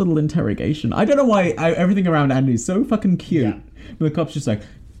sweetest little interrogation. I don't know why everything around Andy is so fucking cute. Yeah. But the cop's just like,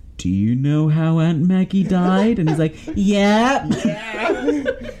 do you know how Aunt Maggie died? And he's like, yeah.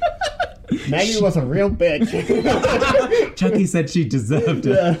 Maggie was a real bitch. Chucky said she deserved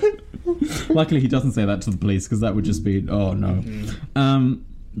it. Yeah. Luckily, he doesn't say that to the police, because that would just be, oh no. Mm-hmm.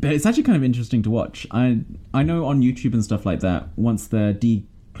 But it's actually kind of interesting to watch. I know on YouTube and stuff like that, once they're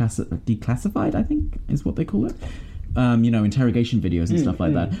declassified, I think is what they call it. Interrogation videos and stuff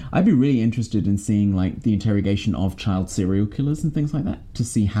like that. I'd be really interested in seeing like the interrogation of child serial killers and things like that, to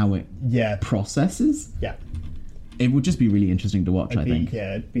see how it processes. Yeah. It would just be really interesting to watch, I think.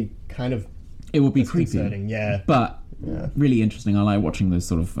 Yeah, it'd be kind of... It would be creepy. Yeah. But really interesting. I like watching those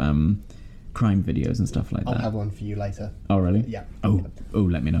sort of crime videos and stuff like that. I'll have one for you later. Oh, really? Yeah. Oh,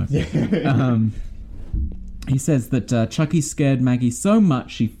 let me know. He says that Chucky scared Maggie so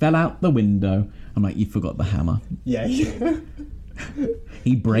much she fell out the window. I'm like, you forgot the hammer. Yeah.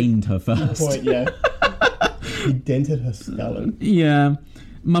 He brained her first. Good point, yeah. He dented her skull. Yeah.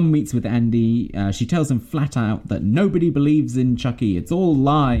 Mum meets with Andy. She tells him flat out that nobody believes in Chucky. It's all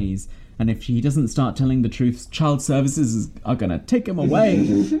lies. And if he doesn't start telling the truth, child services are going to take him away.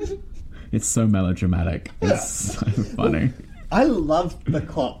 It's so melodramatic. It's so funny. I loved the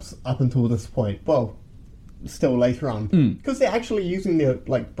cops up until this point. Well, still later on. Because they're actually using their,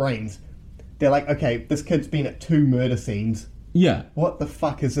 like, brains. They're like, okay, this kid's been at 2 murder scenes. Yeah. What the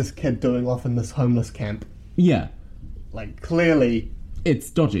fuck is this kid doing off in this homeless camp? Yeah. Like, clearly...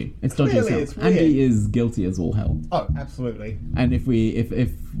 It's dodgy. It's dodgy as hell. It's weird. Andy is guilty as all hell. Oh, absolutely. And if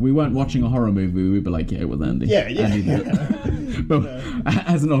we weren't watching a horror movie, we'd be like, yeah, it was Andy. Yeah. Andy did it. But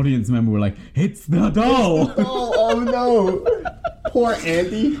as an audience member, we're like, it's the doll! Oh no! Poor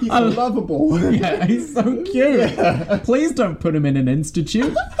Andy. He's so lovable. Yeah, he's so cute. Yeah. Please don't put him in an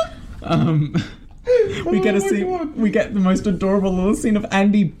institute. We get the most adorable little scene of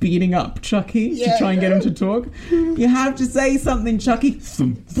Andy beating up Chucky to try and get him to talk. You have to say something, Chucky.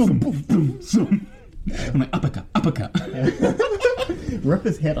 I'm like, uppercut. Rip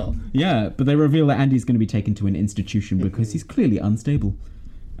his head off. Yeah, but they reveal that Andy's going to be taken to an institution because he's clearly unstable.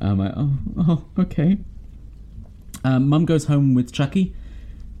 I'm like, oh, okay. Mum goes home with Chucky,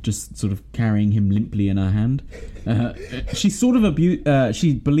 just sort of carrying him limply in her hand. She sort of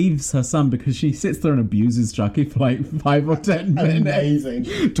she believes her son because she sits there and abuses Chucky for like 5 or 10 minutes.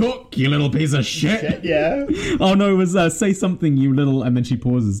 Amazing. Talk, you little piece of shit. Yeah. Oh no, it was say something, you little, and then she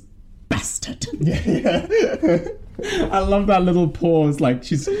pauses. Bastard. Yeah. I love that little pause. Like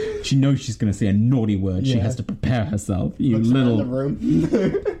she knows she's going to say a naughty word. She has to prepare herself. You Looks little around the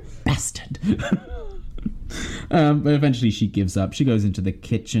room. bastard. But eventually she gives up. She goes into the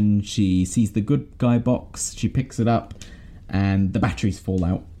kitchen. She sees the good guy box. She picks it up, and the batteries fall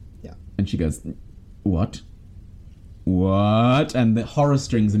out. Yeah. And she goes, "What? What?" And the horror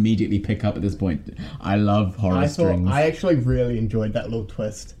strings immediately pick up at this point. I love horror strings. I actually really enjoyed that little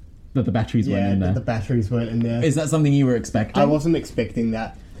twist. That the batteries weren't in there. Yeah, the batteries weren't in there. Is that something you were expecting? I wasn't expecting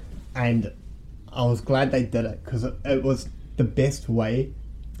that, and I was glad they did it because it was the best way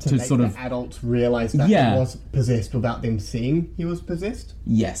to make sort the of adults realise that he was possessed without them seeing he was possessed.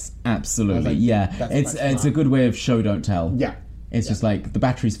 Yes, absolutely. Like, it's a good way of show don't tell. Yeah, it's just like the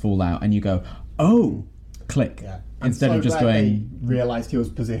batteries fall out and you go, oh, click. Yeah. Instead of just going, they realised he was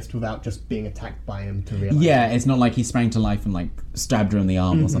possessed without just being attacked by him to realise. Yeah, it's not like he sprang to life and like stabbed her in the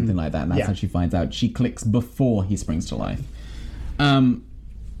arm or something like that. And that's how she finds out. She clicks before he springs to life.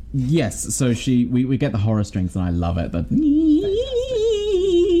 Yes, so we get the horror strings and I love it.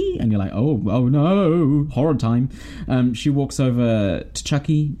 And you're like, oh no, horror time. She walks over to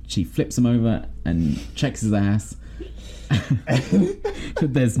Chucky. She flips him over and checks his ass.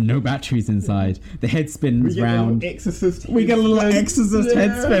 There's no batteries inside. The head spins round. We get a little exorcist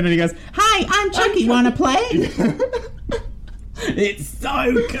head spin, and he goes, "Hi, I'm Chucky. Wanna play?" It's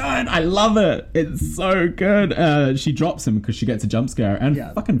so good. I love it. It's so good. She drops him because she gets a jump scare, and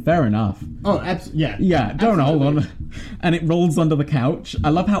fucking fair enough. Oh, absolutely. Yeah. Yeah. Don't hold on. And it rolls under the couch.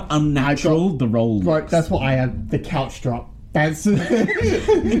 I love how unnatural the roll. Right. That's what I had. The couch drop. That's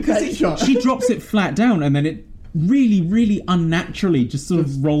because she drops it flat down, and then it really, really unnaturally just sort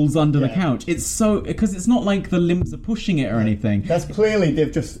of rolls under the couch. It's so because it's not like the limbs are pushing it or anything. That's clearly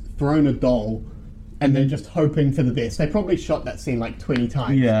they've just thrown a doll. And they're just hoping for the best. They probably shot that scene like 20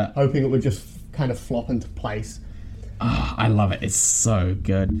 times. Yeah. Hoping it would just kind of flop into place. Oh, I love it. It's so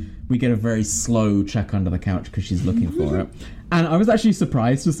good. We get a very slow check under the couch because she's looking for it. And I was actually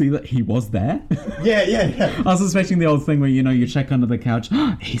surprised to see that he was there. Yeah. I was expecting the old thing where, you check under the couch.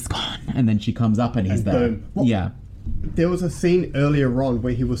 He's gone. And then she comes up and he's there. Boom. Well, yeah. There was a scene earlier on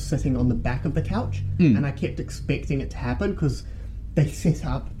where he was sitting on the back of the couch. And I kept expecting it to happen because they set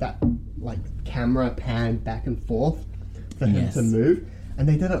up that like camera pan back and forth for him to move, and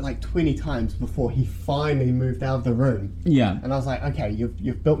they did it like 20 times before he finally moved out of the room. Yeah, and I was like, okay,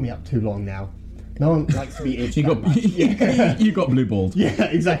 you've built me up too long now. No one likes to be edged. You got blue balled. Yeah,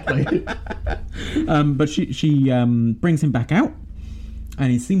 exactly. But she brings him back out,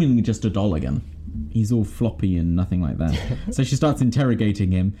 and he's seemingly just a doll again. He's all floppy and nothing like that. So she starts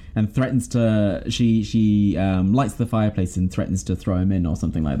interrogating him and threatens to... She lights the fireplace and threatens to throw him in or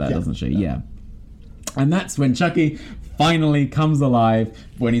something like that, doesn't she? Yeah. And that's when Chucky finally comes alive,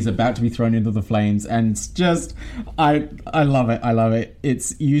 when he's about to be thrown into the flames. And it's just... I love it. I love it.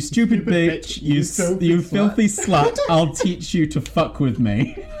 It's, you stupid bitch. You filthy slut. I'll teach you to fuck with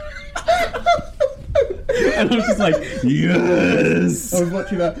me. And I was just like, yes! I was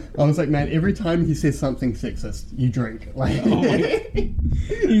watching that. I was like, man, every time he says something sexist, you drink. Like,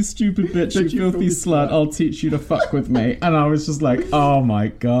 you stupid bitch, you filthy slut, I'll teach you to fuck with me. And I was just like, oh my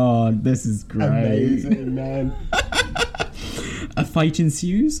god, this is great. Amazing, man. A fight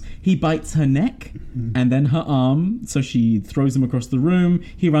ensues. He bites her neck and then her arm, so she throws him across the room.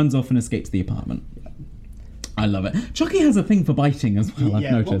 He runs off and escapes the apartment. I love it. Chucky has a thing for biting as well,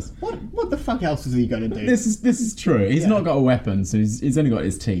 I've noticed. What the fuck else is he going to do? This is true. He's not got a weapon, so he's only got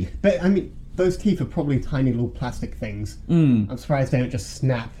his teeth. But, I mean, those teeth are probably tiny little plastic things. I'm surprised they don't just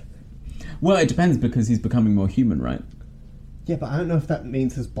snap. Well, it depends because he's becoming more human, right? Yeah, but I don't know if that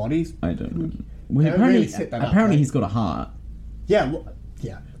means his body's... I don't know. Well, They don't really set that up, apparently right? he's got a heart. Yeah, well,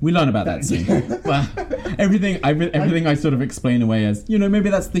 yeah. We learn about that soon. Well, everything I sort of explain away as, maybe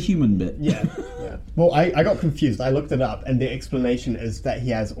that's the human bit. Yeah. Well, I got confused. I looked it up, and the explanation is that he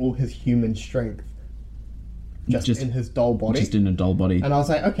has all his human strength just in his doll body. Just in a doll body. And I was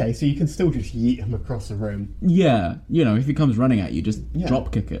like, okay, so you can still just yeet him across the room. Yeah, if he comes running at you, just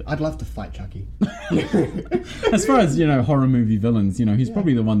drop kick it. I'd love to fight Chucky. As far as, horror movie villains, he's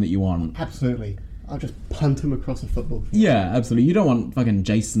probably the one that you want. Absolutely. I'll just punt him across a football field. Yeah, absolutely. You don't want fucking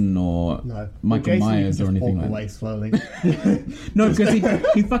Jason or Michael Jason, Myers you or can just anything walk like away that. slowly. No, because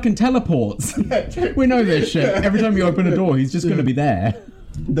he fucking teleports. We know this shit. Every time you open a door, he's just going to be there.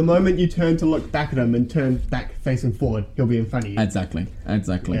 The moment you turn to look back at him and turn back facing forward, he'll be in front of you. Exactly.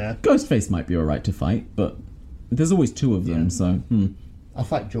 Yeah. Ghostface might be alright to fight, but there's always two of them, so... I'll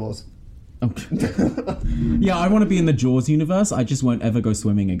fight Jaws. Okay. Yeah, I want to be in the Jaws universe. I just won't ever go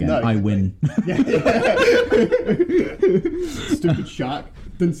swimming again. No, I win. Stupid shark.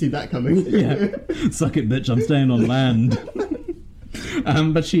 Didn't see that coming. Yeah. Suck it, bitch. I'm staying on land.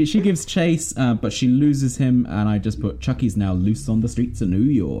 But she gives chase, but she loses him, and I just put Chucky's now loose on the streets of New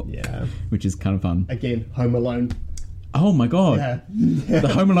York. Yeah. Which is kind of fun. Again, Home Alone. Oh my god. Yeah. The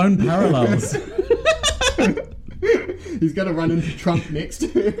Home Alone parallels. He's gonna run into Trump next.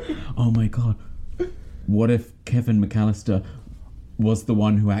 Oh my god. What if Kevin McAllister was the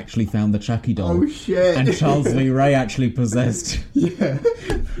one who actually found the Chucky doll? Oh shit. And Charles Lee Ray actually possessed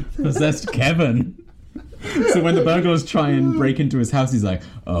Kevin. So when the burglars try and break into his house, he's like,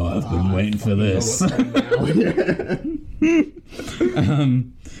 "Oh, I've been waiting for this."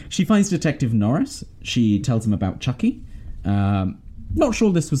 She finds Detective Norris. She tells him about Chucky. Not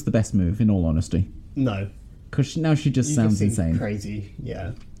sure this was the best move, in all honesty. No. Because now she just sounds insane. Crazy,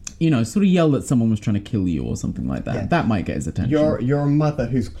 yeah. Sort of yell that someone was trying to kill you or something like that. Yeah. That might get his attention. You're a mother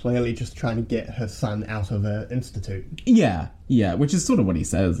who's clearly just trying to get her son out of an institute. Yeah, which is sort of what he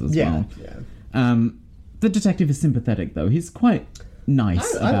says as well. Yeah. The detective is sympathetic though. He's quite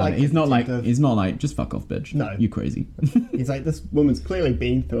nice about it. He's not like just fuck off, bitch. No, you crazy. He's like, this woman's clearly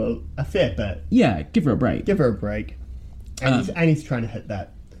been through a fair bit. Yeah, give her a break. And he's trying to hit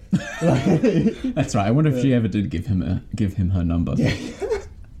that. That's right. I wonder if she ever did give him her number. Yeah.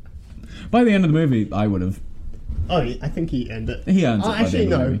 By the end of the movie, I would have. Oh, I think he earned it. He earns it. Actually,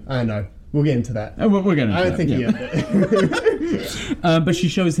 no. I know. We'll get into that. We're going to. I don't think he earned it. But she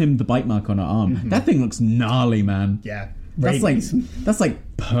shows him the bite mark on her arm. Mm-hmm. That thing looks gnarly, man. Yeah. That's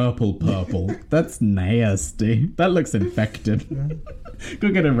like purple. That's nasty. That looks infected.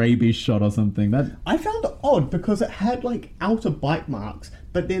 Go get a rabies shot or something. I found it odd because it had like outer bite marks,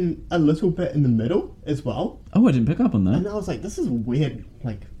 but then a little bit in the middle as well. Oh, I didn't pick up on that. And I was like, this is weird.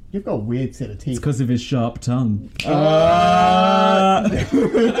 Like, you've got a weird set of teeth. It's because of his sharp tongue.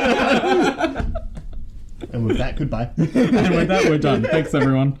 And with that, goodbye. And with that, we're done. Thanks,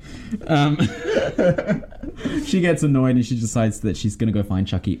 everyone. She gets annoyed and she decides that she's going to go find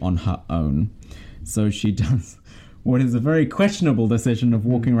Chucky on her own. So she does what is a very questionable decision of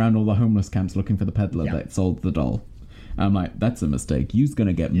walking around all the homeless camps looking for the peddler that sold the doll. I'm like, that's a mistake. You's going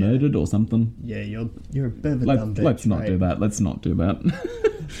to get murdered or something. Yeah, you're a bit of a dumb bitch. Let's not do that. Let's not do that.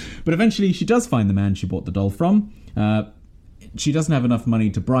 But eventually she does find the man she bought the doll from. She doesn't have enough money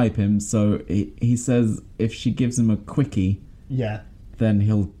to bribe him, so he says if she gives him a quickie, then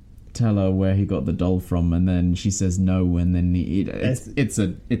he'll tell her where he got the doll from, and then she says no, and then it's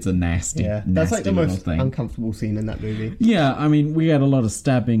a nasty, that's like the most thing. Uncomfortable scene in that movie. Yeah, I mean, we had a lot of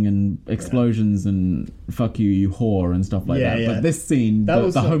stabbing and explosions and fuck you whore and stuff like that. But this scene,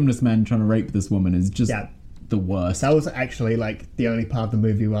 the homeless man trying to rape this woman is just the worst. That was actually like the only part of the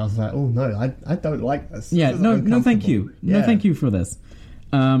movie where I was like, oh no, I don't like this. Yeah, no, thank you. No, thank you for this.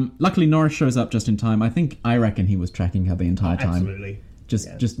 Luckily, Norris shows up just in time. I reckon he was tracking her the entire time. Absolutely.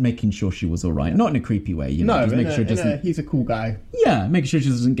 Just making sure she was all right. Not in a creepy way, you know. No, just make sure he's a cool guy. Yeah, making sure she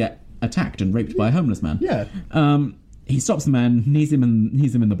doesn't get attacked and raped by a homeless man. Yeah. He stops the man, knees him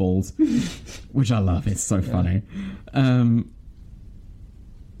in the balls, which I love. It's so funny.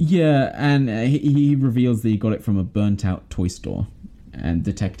 Yeah, and he reveals that he got it from a burnt-out toy store. And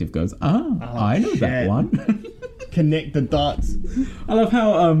Detective goes, I know that one. Connect the dots. I love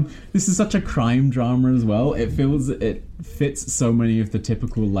how this is such a crime drama as well. It fits so many of the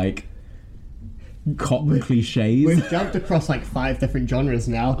typical, like, cop cliches. We've jumped across, like, 5 different genres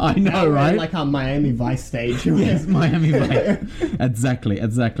now. I know, right? Like our Miami Vice stage. Yes, Miami Vice. Exactly,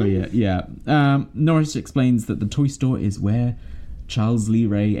 yeah. Norris explains that the toy store is where Charles Lee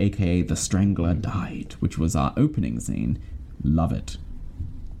Ray, aka the Strangler, died, which was our opening scene. Love it.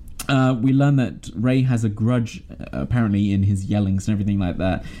 We learn that Ray has a grudge, apparently, in his yellings and everything like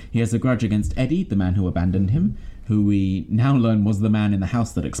that. He has a grudge against Eddie, the man who abandoned him, who we now learn was the man in the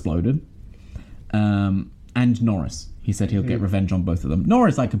house that exploded. And Norris. He said he'll get revenge on both of them.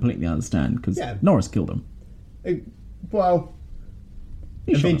 Norris, I completely understand, because Norris killed him. Well,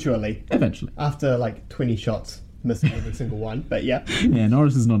 eventually. Eventually. After, 20 shots, missing every single one, but yeah. Yeah,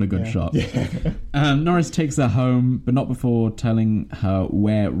 Norris is not a good shot. Yeah. Norris takes her home, but not before telling her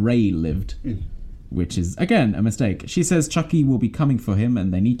where Ray lived, which is, again, a mistake. She says Chucky will be coming for him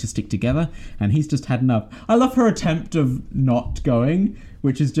and they need to stick together, and he's just had enough. I love her attempt of not going,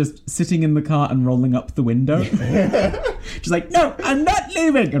 which is just sitting in the car and rolling up the window. She's like, no, I'm not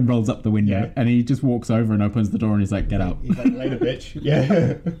leaving, and rolls up the window. Yeah. And he just walks over and opens the door and he's like, get out. He's like, later, bitch.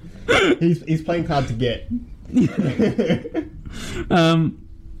 Yeah. he's playing hard to get.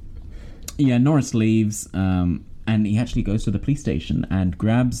 Norris leaves, and he actually goes to the police station and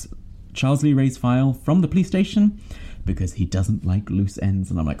grabs Charles Lee Ray's file from the police station because he doesn't like loose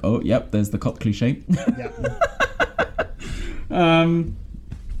ends. And I'm like, oh, yep, there's the cop cliche. Yep.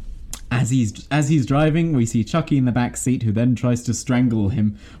 As he's driving, we see Chucky in the back seat, who then tries to strangle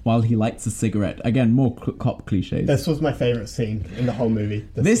him while he lights a cigarette. Again, more cop cliches. This was my favourite scene in the whole movie.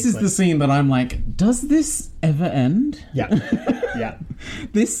 This is the scene that I'm like, does this ever end? Yeah. Yeah.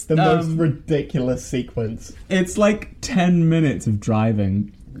 The most ridiculous sequence. It's like 10 minutes of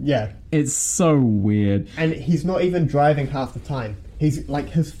driving. Yeah. It's so weird. And he's not even driving half the time. He's like,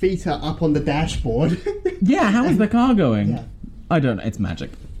 his feet are up on the dashboard. Yeah, how is the car going? Yeah. I don't know. It's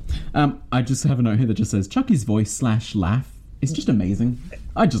magic. I just have a note here that just says Chucky's voice / laugh is just amazing.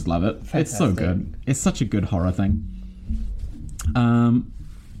 I just love it. Fantastic. It's so good. It's such a good horror thing.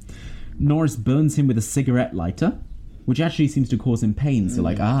 Norris burns him with a cigarette lighter, which actually seems to cause him pain. So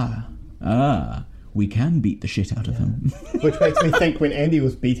we can beat the shit out of him. Which makes me think when Andy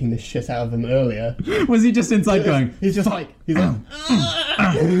was beating the shit out of him earlier, was he just inside going? He's just like,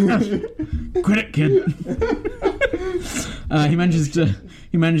 quit it, kid.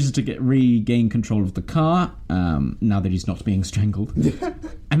 He manages to regain control of the car now that he's not being strangled.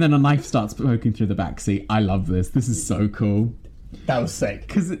 And then a knife starts poking through the back seat. I love this. This is so cool. That was sick.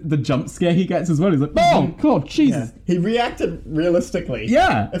 Because the jump scare he gets as well. He's like, oh, God, Jesus. Yeah. He reacted realistically.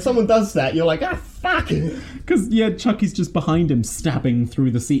 Yeah. If someone does that, you're like, fuck. Because, Chucky's just behind him, stabbing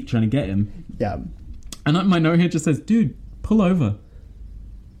through the seat, trying to get him. Yeah. And my note here just says, dude, pull over.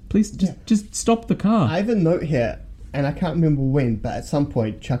 Please, just stop the car. I have a note here, and I can't remember when, but at some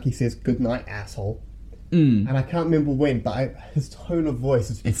point, Chucky says, good night, asshole. And I can't remember when, but his tone of voice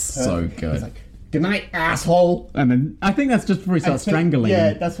is It's perfect. so good. He's like, good night, asshole. And then I think that's just before he starts strangling.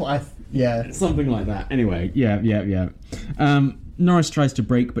 Yeah, that's what something like that. Anyway, yeah. Norris tries to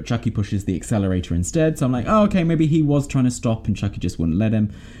brake, but Chucky pushes the accelerator instead. So I'm like, oh, okay, maybe he was trying to stop and Chucky just wouldn't let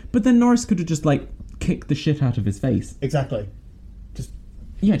him. But then Norris could have just kicked the shit out of his face. Exactly.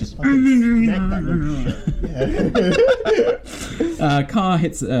 Just fucking smack that shit. Yeah. Car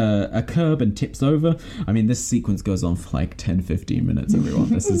hits a curb and tips over. I mean, this sequence goes on for 10-15 minutes, everyone.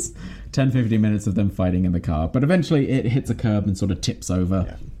 This is 10-15 minutes of them fighting in the car. But eventually it hits a curb and sort of tips over.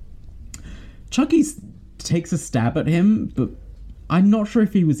 Yeah. Chucky takes a stab at him, but I'm not sure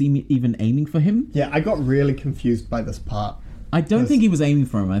if he was even aiming for him. Yeah, I got really confused by this part. I don't think he was aiming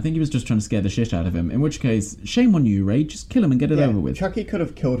for him. I think he was just trying to scare the shit out of him. In which case, shame on you, Ray. Just kill him and get it over with. Chucky could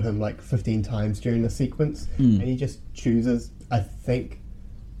have killed him 15 times during the sequence, and he just chooses, I think,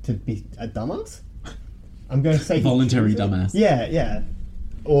 to be a dumbass. I'm going to say voluntary dumbass. Yeah.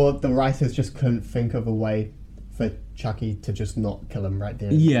 Or the writers just couldn't think of a way for Chucky to just not kill him right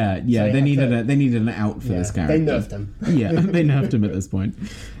there. Yeah. So they needed an out for this character. They nerfed him. Yeah, they nerfed him at this point.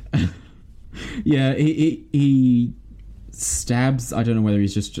 Yeah, he stabs. I don't know whether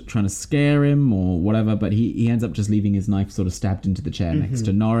he's just trying to scare him or whatever, but he ends up just leaving his knife sort of stabbed into the chair next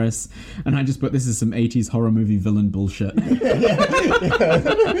to Norris. And I just put, this is some 80s horror movie villain bullshit.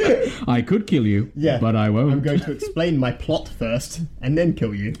 I could kill you, but I won't. I'm going to explain my plot first and then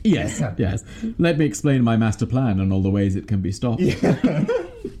kill you. Yes. Let me explain my master plan and all the ways it can be stopped.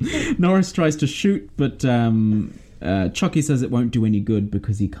 Norris tries to shoot, but Chucky says it won't do any good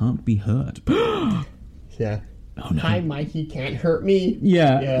because he can't be hurt. Yeah. Oh, no. Hi, Mikey, can't hurt me.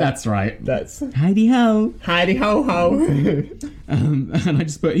 Yeah, that's right. That's Heidi ho. Heidi ho ho. And I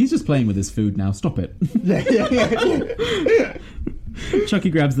just put, he's just playing with his food now. Stop it. Chucky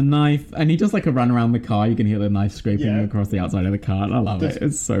grabs the knife and he does a run around the car. You can hear the knife scraping across the outside of the car. I love it.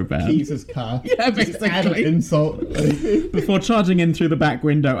 It's so bad. Keys his car. Yeah, basically. Add an insult. Before charging in through the back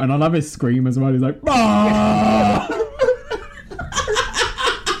window, and I love his scream as well. He's like, "Ah!"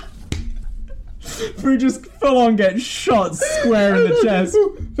 Boo just full on gets shot square in the chest.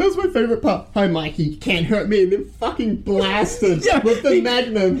 That was my favourite part. Hi, Mikey, you can't hurt me. And then fucking blasted with the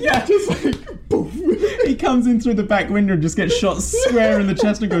magnum. Yeah. Just like, poof. He comes in through the back window and just gets shot square in the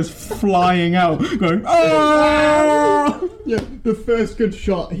chest and goes flying out, going, "Oh!" Yeah, the first good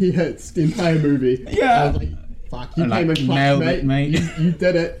shot he hits the entire movie. Yeah. I was like, fuck, you Like, came in clutch, nailed it, mate. You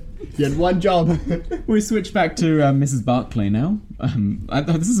did it. You had one job. We switch back to Mrs. Barclay now.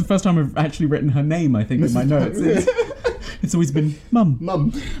 This is the first time I've actually written her name, I think, in my notes. It's always been Mum.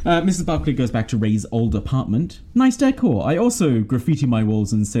 Mrs. Barclay goes back to Ray's old apartment. Nice decor. I also graffiti my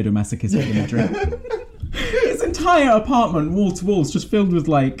walls and sadomasochistic imagery. His entire apartment, wall to wall, is just filled with,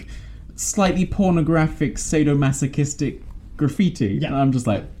 like, slightly pornographic sadomasochistic graffiti. Yeah. And I'm just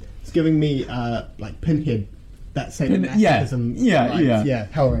like... It's giving me, like, Pinhead. That sadomasochism. Yeah.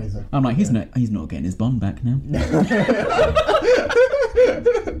 Hellraiser. I'm like, he's not getting his Bond back now.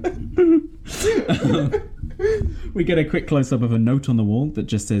 We get a quick close-up of a note on the wall that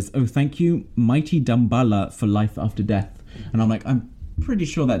just says, "Oh, thank you, Mighty Damballa, for life after death." And I'm like, I'm pretty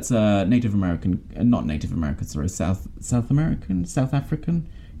sure that's Native American, not Native American, sorry, South American, South African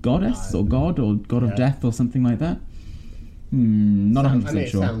goddess or god of death or something like that. Not 100%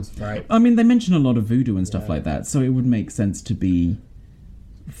 sure. It sounds right. I mean, they mention a lot of voodoo and stuff like that, so it would make sense to be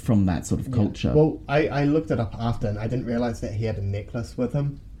from that sort of culture. Well, I looked it up after, and I didn't realise that he had a necklace with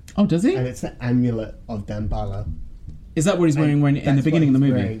him. Oh, does he? And it's the amulet of Damballa. Is that what he's wearing in the beginning of the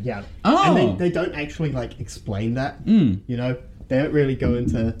movie? Wearing, yeah. Oh! And they don't actually, like, explain that. You know? They don't really go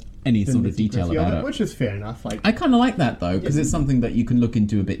into... any sort of detail about it. Which is fair enough. Like, I kind of like that, though, because it's something that you can look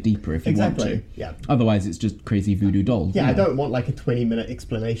into a bit deeper if you want to. Yeah. Otherwise, it's just crazy voodoo doll. Yeah, I don't want, like, a 20-minute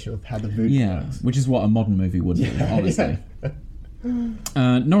explanation of how the voodoo works. Which is what a modern movie would do, honestly.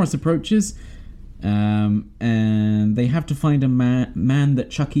 Norris approaches, and they have to find a man that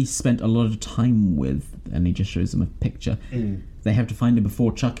Chucky spent a lot of time with, and he just shows them a picture. They have to find him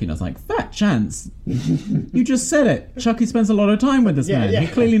before Chucky, and I was like, fat chance. You just said it. Chucky spends a lot of time with this man. He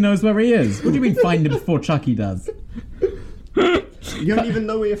clearly knows where he is. What do you mean find him before Chucky does? You don't even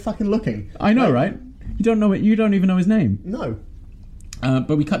know where you're fucking looking. I know, right? You don't even know his name. No.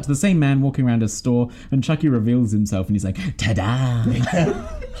 But we cut to the same man walking around a store, and Chucky reveals himself, and he's like, "Ta-da!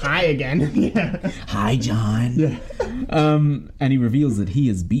 Hi again." Hi, John. Yeah. And he reveals that he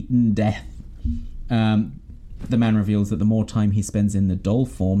has beaten death. The man reveals that the more time he spends in the doll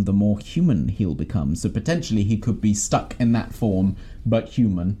form, the more human he'll become. So potentially he could be stuck in that form, but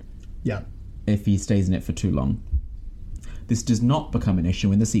human. Yeah. If he stays in it for too long. This does not become an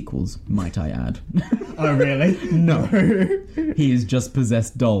issue in the sequels, might I add. Oh, really? No. He is just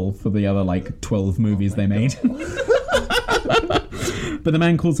possessed doll for the other, 12 movies they made. But the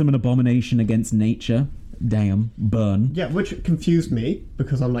man calls him an abomination against nature. Damn. Burn. Yeah, which confused me,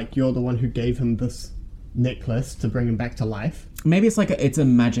 because I'm like, you're the one who gave him this necklace to bring him back to life. Maybe it's it's a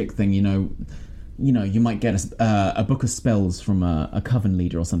magic thing, you know, you might get a book of spells from a coven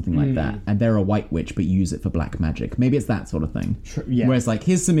leader or something like that, and they're a white witch, but you use it for black magic. Maybe it's that sort of thing. Yeah. Whereas,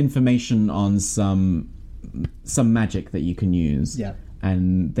 here's some information on some magic that you can use. Yeah.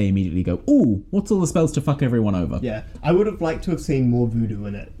 And they immediately go, "Ooh, what's all the spells to fuck everyone over?" Yeah. I would have liked to have seen more voodoo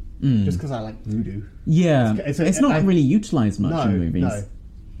in it, just because I like voodoo. Yeah. It's not really utilised much in movies. No.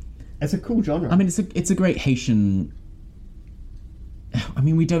 It's a cool genre. I mean, it's a great Haitian... I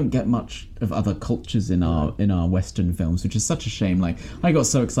mean, we don't get much of other cultures in our Western films, which is such a shame. I got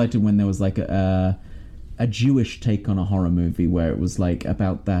so excited when there was a Jewish take on a horror movie where it was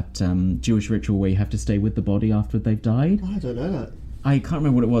about that Jewish ritual where you have to stay with the body after they've died. Oh, I don't know that. I can't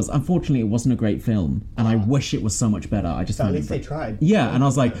remember what it was. Unfortunately, it wasn't a great film, and I wish it was so much better. I just at least they tried. Yeah, and I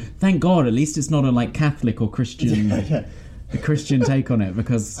was like, thank God, at least it's not a Catholic or Christian. The Christian take on it,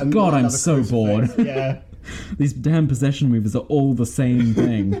 because God, I'm so bored. Yeah. These damn possession movies are all the same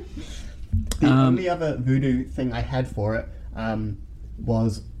thing. The only other voodoo thing I had for it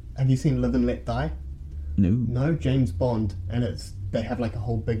was, have you seen Live and Let Die? No, James Bond, and they have a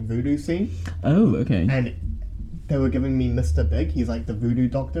whole big voodoo scene. Oh, okay. And they were giving me Mr. Big. He's the voodoo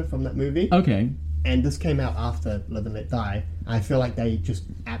doctor from that movie. Okay. And this came out after Live and Let Die. I feel like they just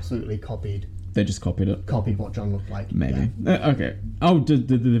absolutely copied. They just copied it. Copied what John looked like. Maybe. Yeah. Okay. Oh, did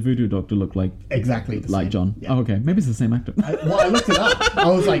the voodoo doctor look exactly the like same. John? Yeah. Oh, okay. Maybe it's the same actor. I looked it up. I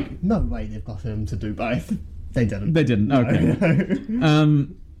was like, no way they've got him to do both. They didn't. They didn't. Okay. No.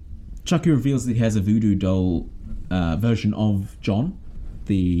 Chucky reveals that he has a voodoo doll version of John.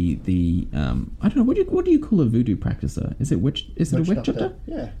 The I don't know, what do you call a voodoo practicer? Is it a witch doctor?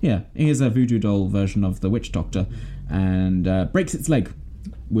 Yeah. Yeah. He has a voodoo doll version of the witch doctor, and breaks its leg.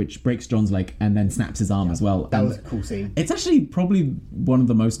 which breaks John's leg and then snaps his arm as well. That was a cool scene. It's actually probably one of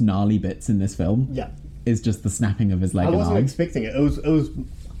the most gnarly bits in this film. Yeah. Is just the snapping of his leg I and wasn't arm. expecting it. It was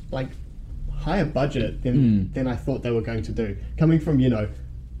like higher budget than I thought they were going to do. Coming from,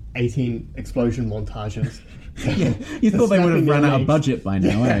 18 explosion montages. Yeah, you thought they would have run out of budget by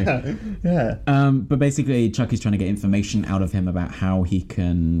now, eh? Yeah. But basically, Chucky's trying to get information out of him about how he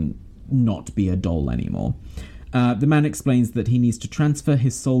can not be a doll anymore. The man explains that he needs to transfer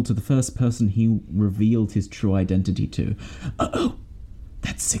his soul to the first person he revealed his true identity to. Uh-oh,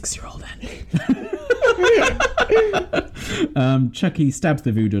 that's 6-year-old Andy. Chucky stabs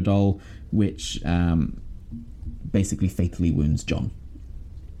the voodoo doll, which basically fatally wounds John.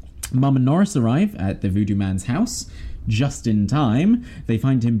 Mum and Norris arrive at the voodoo man's house just in time. They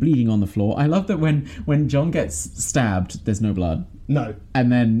find him bleeding on the floor. I love that when John gets stabbed, there's no blood. No. And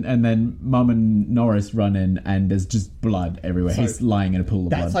then Mum and Norris run in and there's just blood everywhere. So, he's lying in a pool of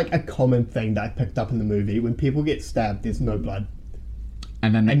blood. That's like a common thing that I picked up in the movie. When people get stabbed, there's no blood.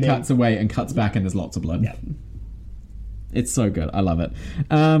 And then it cuts away and cuts back and there's lots of blood. Yeah. It's so good. I love it.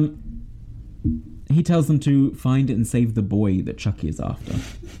 He tells them to find and save the boy that Chucky is after.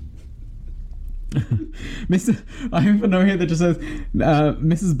 I have a note here that just says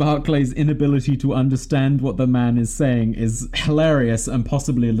Mrs. Barclay's inability to understand what the man is saying is hilarious and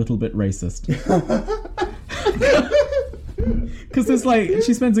possibly a little bit racist. Because there's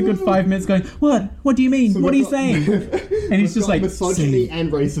she spends a good 5 minutes going, what do you mean? So what are you saying? And he's just like, misogyny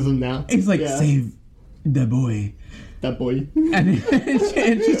and racism now. He's like, save the boy. That boy. And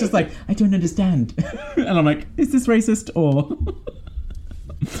she's just like, I don't understand. And I'm like, is this racist or...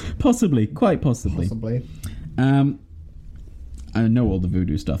 Possibly, quite possibly. I know all the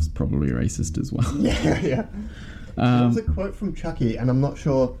voodoo stuff's probably racist as well. Yeah. There was a quote from Chucky, and I'm not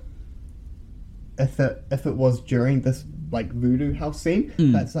sure if it was during this voodoo house scene.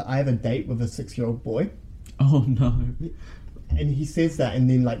 That's I have a date with a 6-year-old boy. Oh no! And he says that, and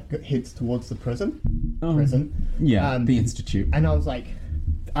then heads towards the prison. Yeah, the institute. And I was like,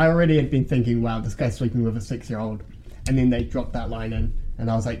 I already had been thinking, wow, this guy's sleeping with a 6-year-old, and then they dropped that line in. And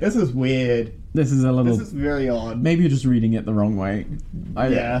I was like, this is weird. This is very odd. Maybe you're just reading it the wrong way.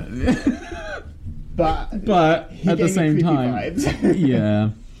 Yeah. but at the same time... yeah.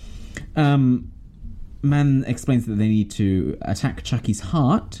 Man explains that they need to attack Chucky's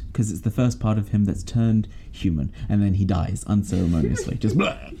heart, because it's the first part of him that's turned human. And then he dies unceremoniously. Just...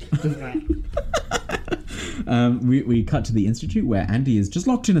 we cut to the institute, where Andy is just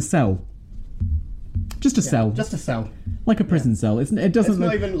locked in a cell. Just a cell. Just a cell. Like a prison cell. It doesn't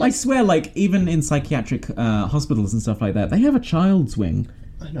look... I swear, even in psychiatric hospitals and stuff like that, they have a child's wing.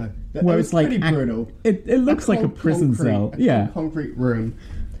 I know. Where it's pretty brutal. It looks like a prison cell. Yeah. Concrete room.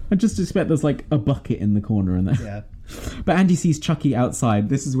 I just expect there's a bucket in the corner in there. Yeah. But Andy sees Chucky outside.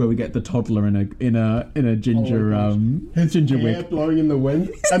 This is where we get the toddler in a ginger ginger hair wig blowing in the wind.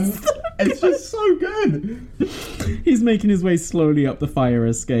 It's just so good. He's making his way slowly up the fire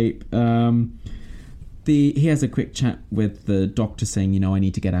escape. He has a quick chat with the doctor saying, I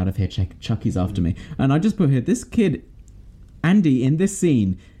need to get out of here. Chucky's after me. And I just put here, this kid, Andy, in this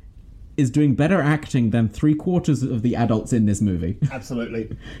scene, is doing better acting than 3/4 of the adults in this movie. Absolutely.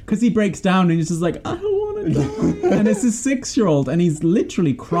 Because he breaks down and he's just like, I don't want to die. And it's his 6-year-old and he's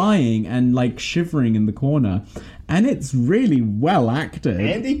literally crying and shivering in the corner. And it's really well acted.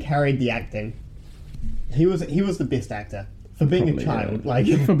 Andy carried the acting. He was the best actor. For being a child.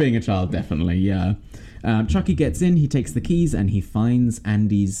 For being a child, definitely, yeah. Chucky gets in, he takes the keys, and he finds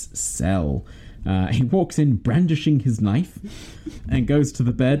Andy's cell. He walks in brandishing his knife and goes to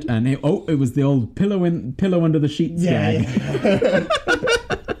the bed, and it was the old pillow under the sheets gag.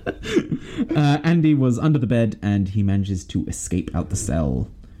 Yeah. Andy was under the bed, and he manages to escape out the cell.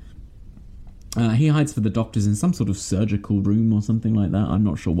 He hides for the doctors in some sort of surgical room or something like that. I'm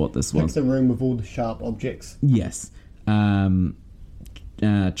not sure what this was. It's a room with all the sharp objects. Yes.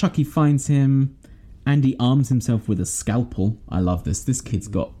 Chucky finds him. Andy arms himself with a scalpel. I love this. This kid's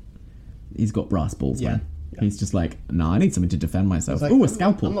got brass balls, man. Yeah. He's just like, I need something to defend myself. A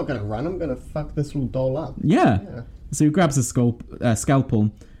scalpel. I'm not going to run. I'm going to fuck this little doll up. Yeah. So he grabs a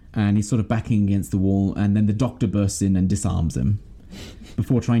scalpel and he's sort of backing against the wall, and then the doctor bursts in and disarms him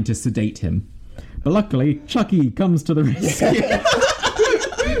before trying to sedate him. But luckily, Chucky comes to the rescue.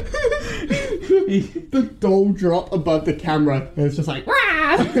 The doll drop above the camera, and it's just like,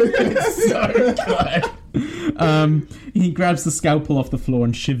 it's so good. He grabs the scalpel off the floor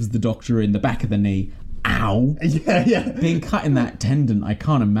and shivs the doctor in the back of the knee. Ow. Yeah. Being cut in that tendon, I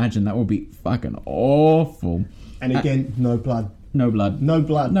can't imagine. That would be fucking awful. And again, no blood. No blood. No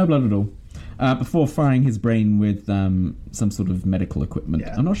blood. No blood at all. before firing his brain with some sort of medical equipment.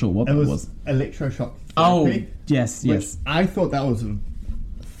 Yeah. I'm not sure what that was. Electroshock Oh, therapy, yes. which I thought that was a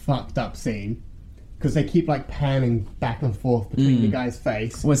fucked up scene. Because they keep like panning back and forth between the guy's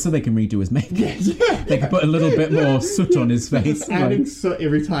face. Well, so they can redo his makeup. They can put a little bit more soot on his face. Just adding soot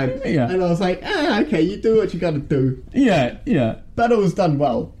every time. Yeah. And I was like, okay, you do what you gotta do. Yeah. But it was done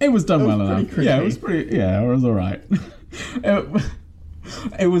well. It was done well pretty enough. creepy. Yeah, it was pretty. Yeah, it was all right.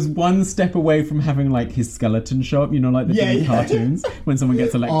 It was one step away from having like his skeleton show up, like the funny cartoons when someone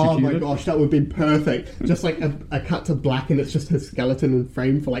gets electrocuted. Oh my gosh, that would have been perfect. Just like a cut to black and it's just his skeleton in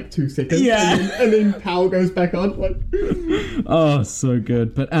frame for like 2 seconds. Yeah. And then power goes back on. Like... Oh, so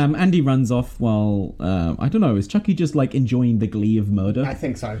good. But Andy runs off while, I don't know, is Chucky just like enjoying the glee of murder? I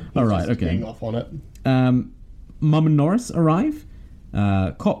think so. He's all right, just okay. getting off on it. Mum and Norris arrive.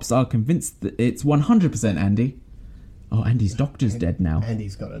 Cops are convinced that it's 100% Andy. Oh, Andy's doctor's dead now.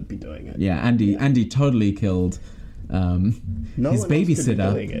 Andy's got to be doing it. Yeah, Andy totally killed his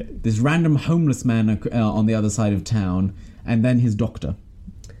babysitter, this random homeless man on the other side of town, and then his doctor.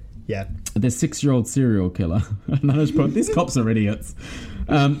 Yeah. This 6-year-old serial killer. And I just put, these cops are idiots.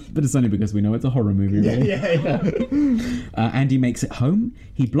 But it's only because we know it's a horror movie, really. Yeah. Andy makes it home.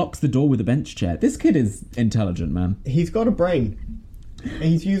 He blocks the door with a bench chair. This kid is intelligent, man. He's got a brain. And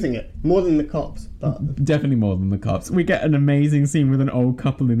he's using it. More than the cops. But... Definitely more than the cops. We get an amazing scene with an old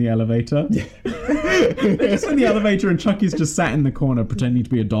couple in the elevator. They're just in the elevator and Chucky's just sat in the corner pretending to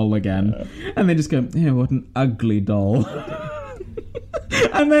be a doll again. And they just go, what an ugly doll.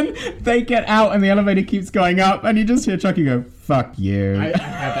 And then they get out and the elevator keeps going up and you just hear Chucky go, fuck you. I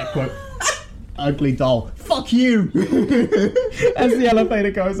have that quote. Ugly doll. Fuck you! As the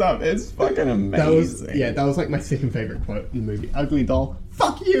elevator goes up, it's fucking amazing. That was like my second favourite quote in the movie. Ugly doll.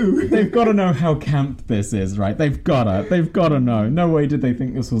 Fuck you! They've got to know how camp this is, right? They've got to know. No way did they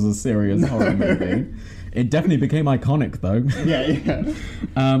think this was a serious horror movie. It definitely became iconic, though. Yeah.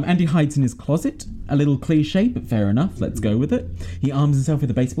 Andy hides in his closet. A little cliche, but fair enough. Let's go with it. He arms himself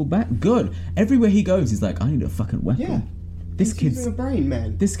with a baseball bat. Good. Everywhere he goes, he's like, I need a fucking weapon. Yeah. This kid's using a brain,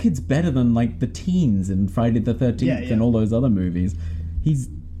 man. This kid's better than like the teens in Friday the 13th and all those other movies. He's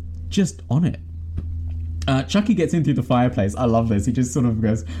just on it. Chucky gets in through the fireplace. I love this. He just sort of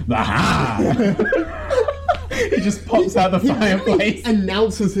goes, aha! He just pops out the fireplace. He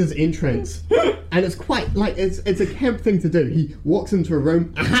announces his entrance. And it's quite like it's a camp thing to do. He walks into a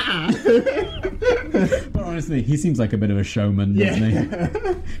room, aha! But honestly, he seems like a bit of a showman, doesn't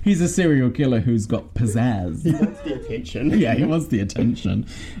he? He's a serial killer who's got pizzazz. He wants the attention. Yeah, he wants the attention.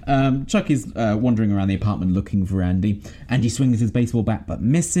 Chucky's wandering around the apartment looking for Andy. Andy swings his baseball bat but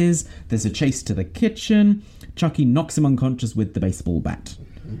misses. There's a chase to the kitchen. Chucky knocks him unconscious with the baseball bat.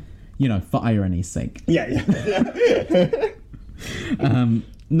 For irony's sake. Yeah.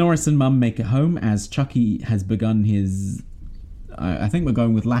 Norris and Mum make it home as Chucky has begun his... I think we're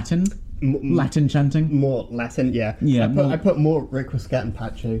going with Latin. Latin chanting. More Latin, yeah. Yeah. I put more Requiescat and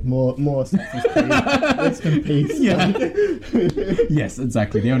Pace. More Rest in peace. Yeah. Yes,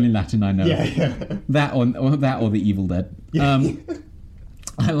 exactly. The only Latin I know. Yeah. That or the Evil Dead.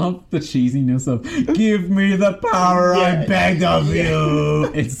 I love the cheesiness of "Give me the power, I beg of you."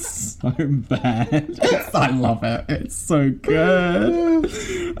 It's so bad. I love it. It's so good.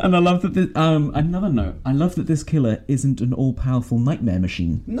 And I love that. Another note. I love that this killer isn't an all-powerful nightmare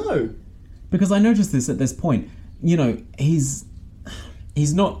machine. No. Because I noticed this at this point. He's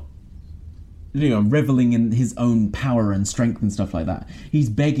not, reveling in his own power and strength and stuff like that. He's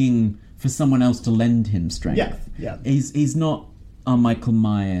begging for someone else to lend him strength. Yeah. He's not our Michael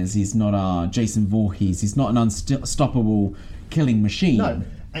Myers. He's not our Jason Voorhees. He's not an unstoppable killing machine. No.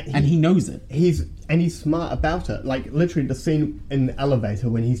 And he knows it. He's smart about it. Like, literally the scene in the elevator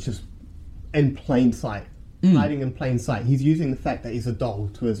when he's just in plain sight. Hiding in plain sight. He's using the fact that he's a doll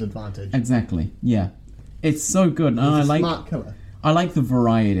to his advantage. Exactly. Yeah. It's so good. He's a smart killer. I like the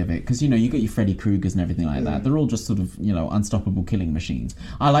variety of it, because, you got your Freddy Kruegers and everything like that. They're all just sort of, unstoppable killing machines.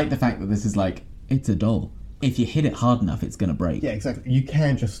 I like the fact that this is like, it's a doll. If you hit it hard enough, it's going to break. Yeah, exactly. You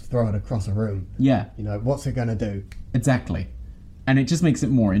can just throw it across a room. Yeah. What's it going to do? Exactly. And it just makes it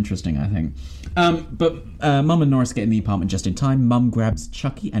more interesting, I think. But Mum and Norris get in the apartment just in time. Mum grabs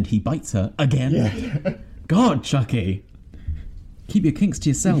Chucky and he bites her again. Yeah. God, Chucky. Keep your kinks to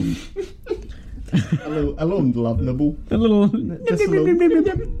yourself. a little love nibble. A little... Just a little...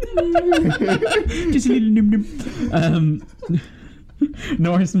 Just a little nim-nim.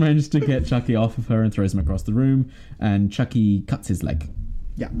 Norris managed to get Chucky off of her and throws him across the room, and Chucky cuts his leg.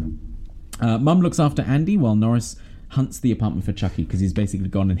 Yeah. Mum looks after Andy while Norris hunts the apartment for Chucky because he's basically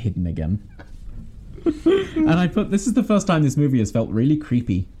gone and hidden again. And I put, this is the first time this movie has felt really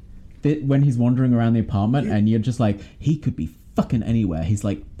creepy. when he's wandering around the apartment, and you're just like, he could be fucking anywhere. He's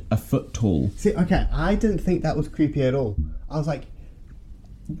like a foot tall. See, okay, I didn't think that was creepy at all. I was like,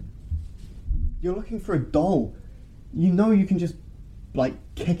 you're looking for a doll. You know you can just, like,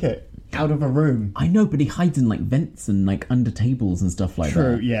 kick it out of a room. I know, but he hides in, like, vents and, like, under tables and stuff like that.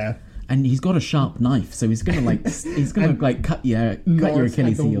 True, yeah. And he's got a sharp knife, so he's gonna, like, cut your Achilles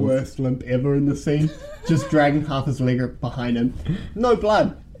had the heel. worst limp ever in the scene. Just dragging half his leg behind him. No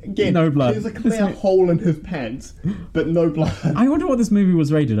blood. Again, no blood. There's a clear hole in his pants, but no blood. I wonder what this movie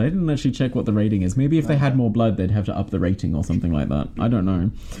was rated. I didn't actually check what the rating is. Maybe if they had more blood, they'd have to up the rating or something like that. I don't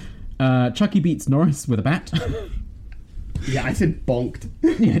know. Chucky beats Norris with a bat. Yeah, I said bonked.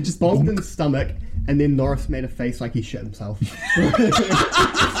 Yeah, just bonked in the stomach, and then Norris made a face like he shit himself.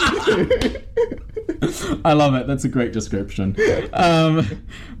 I love it. That's a great description.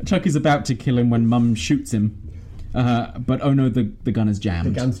 Chucky's about to kill him when Mum shoots him. But oh no, the gun is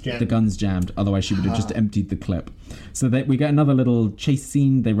jammed. The gun's jammed. Otherwise, she would have just emptied the clip. So we get another little chase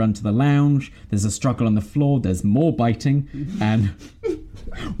scene. They run to the lounge. There's a struggle on the floor. There's more biting. And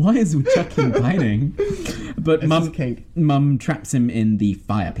why is Chucky biting? But Mum traps him in the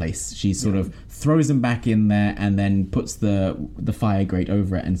fireplace. She sort of throws him back in there and then puts the fire grate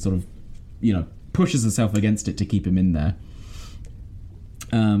over it and sort of, pushes herself against it to keep him in there.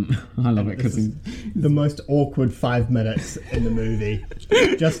 I love it because the most awkward 5 minutes in the movie.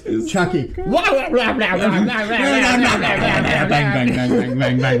 Just Chucky.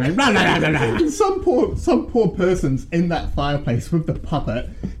 Some poor person's in that fireplace with the puppet,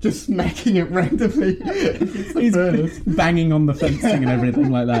 just smacking it randomly against the furnace. Banging on the fencing and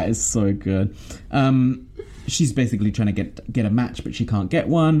everything like that is so good. She's basically trying to get a match, but she can't get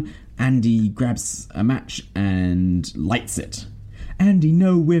one. Andy grabs a match and lights it. Andy,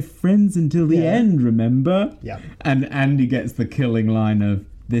 no, we're friends until the end, remember? Yeah. And Andy gets the killing line of,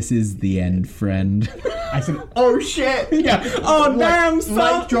 "This is the end, friend." I said, "Oh shit!" Yeah. Oh damn,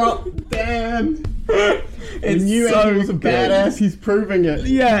 son! Mic drop. Damn. It's knew so Andy was a badass. He's proving it.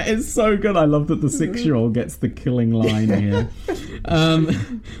 Yeah, it's so good. I love that the 6-year-old gets the killing line here.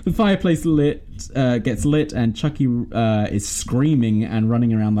 The fireplace gets lit, and Chucky is screaming and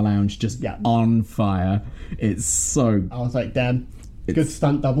running around the lounge, just on fire. It's so. I was like, damn. Good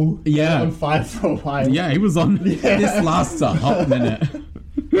stunt double. Yeah. On fire for a while. Yeah, he was on. Yeah. This lasts a hot minute.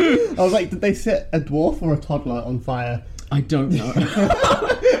 I was like, did they set a dwarf or a toddler on fire? I don't know.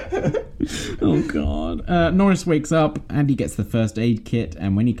 Oh, God. Norris wakes up, and he gets the first aid kit,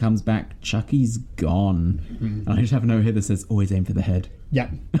 and when he comes back, Chucky's gone. And I just have a note here that says, always aim for the head. Yeah.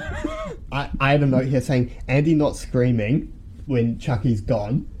 I had a note here saying, Andy not screaming when Chucky's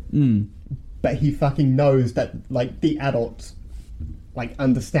gone, but he fucking knows that, like, the adults, like,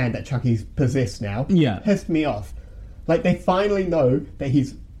 understand that Chucky's possessed now. Yeah. Pissed me off. Like, they finally know that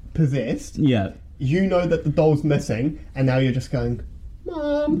he's possessed. Yeah. You know that the doll's missing, and now you're just going,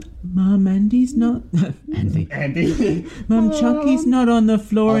 Mom, Andy's not... Andy. Mom, Chucky's not on the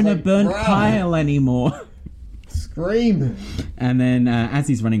floor in a burnt pile anymore. Scream. And then as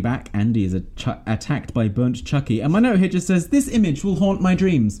he's running back, Andy is attacked by burnt Chucky. And my note here just says, "This image will haunt my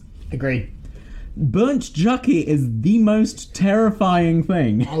dreams." Agreed. Burnt Chucky is the most terrifying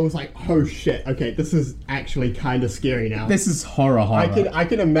thing. I was like, oh shit, okay, this is actually kind of scary now. This is horror. I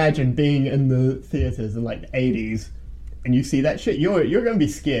can imagine being in the theatres in like the 80s and you see that shit, you're going to be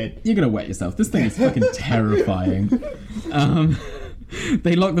scared. You're going to wet yourself. This thing is fucking terrifying.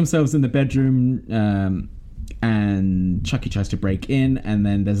 They lock themselves in the bedroom and Chucky tries to break in, and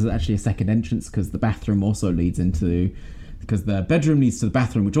then there's actually a second entrance because the bathroom also leads into... because the bedroom leads to the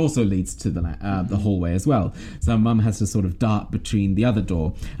bathroom, which also leads to the hallway as well. So Mum has to sort of dart between the other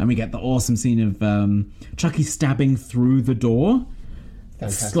door. And we get the awesome scene of Chucky stabbing through the door.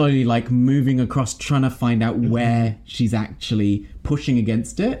 Fantastic. Slowly, like, moving across, trying to find out where she's actually pushing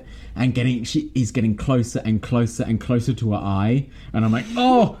against it. And he's getting closer and closer and closer to her eye. And I'm like,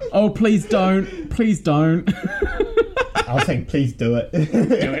 oh, please don't. Please don't. I was saying, please do it.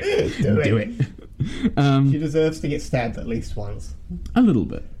 Do it. She deserves to get stabbed at least once. A little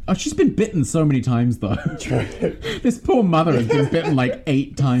bit. Oh, she's been bitten so many times, though. True. This poor mother has been bitten like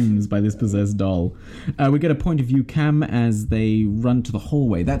 8 times by this possessed doll. We get a point of view cam as they run to the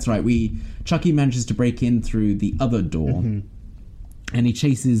hallway. That's right. Chucky manages to break in through the other door, and he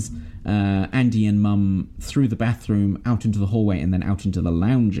chases Andy and Mum through the bathroom, out into the hallway, and then out into the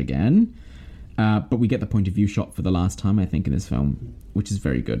lounge again. But we get the point of view shot for the last time, I think, in this film, which is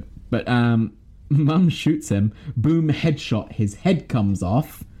very good. But Mum shoots him. Boom, headshot. His head comes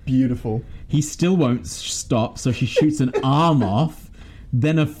off. Beautiful. He still won't stop, so she shoots an arm off.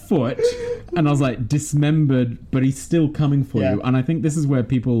 then a foot, and I was like, dismembered, but he's still coming for you. And I think this is where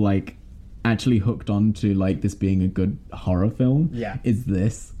people like actually hooked on to like this being a good horror film. Yeah. Is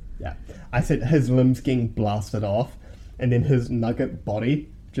this? Yeah. I said his limbs getting blasted off, and then his nugget body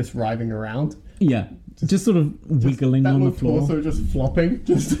just writhing around. Yeah. Just sort of wiggling on the floor. Also just flopping.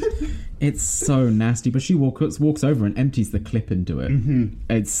 Just It's so nasty. But she walks over and empties the clip into it. Mm-hmm.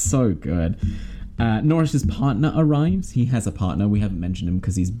 It's so good. Norris's partner arrives. He has a partner. We haven't mentioned him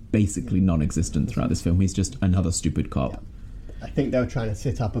because he's basically non-existent throughout this film. He's just another stupid cop. Yeah. I think they were trying to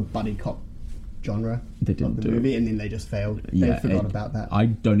set up a buddy cop genre They didn't of the do movie, and then they just failed. They forgot about that. I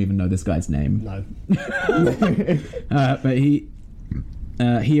don't even know this guy's name. No. But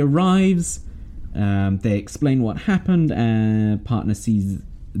he arrives. They explain what happened, and partner sees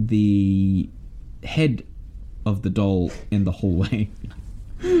the head of the doll in the hallway.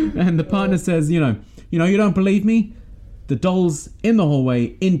 And the partner says, you don't believe me? The doll's in the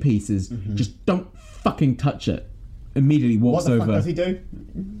hallway, in pieces. Mm-hmm. Just don't fucking touch it. Immediately walks over. What the fuck does he do?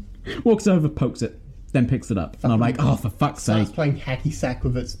 Walks over, pokes it, then picks it up. And I'm like, oh, for fuck's sake. Starts playing hacky sack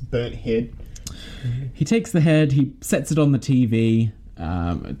with its burnt head. He takes the head, he sets it on the TV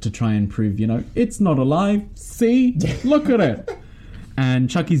to try and prove, it's not alive. See? Look at it. And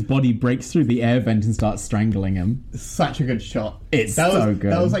Chucky's body breaks through the air vent and starts strangling him. Such a good shot. It's so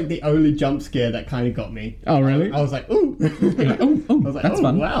good. That was like the only jump scare that kind of got me. Oh, really? I was like, ooh. I was like, that's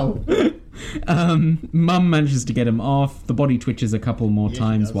fun. Wow. Mum manages to get him off. The body twitches a couple more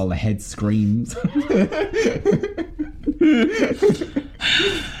times while the head screams.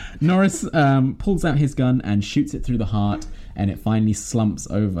 Norris pulls out his gun and shoots it through the heart, and it finally slumps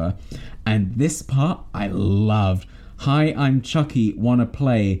over. And this part I loved. Hi, I'm Chucky, wanna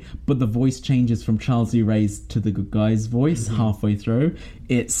play, but the voice changes from Charles E. Ray's to the good guy's voice halfway through.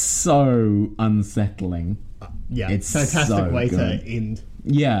 It's so unsettling. Yeah, it's fantastic so way good. to end.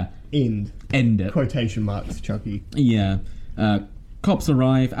 Yeah. End it. Quotation marks, Chucky. Yeah. Cops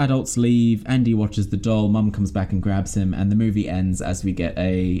arrive, adults leave, Andy watches the doll, Mum comes back and grabs him, and the movie ends as we get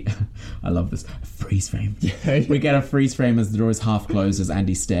a I love this, a freeze frame. Yeah. We get a freeze frame as the door is half closed as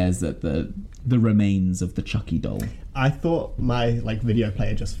Andy stares at the remains of the Chucky doll. I thought my video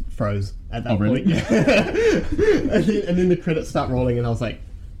player just froze at that really? point. Yeah. and then the credits start rolling, and I was like,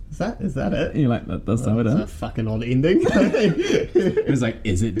 Is that it? You're like, that's how it is. That's a fucking odd ending. It was like,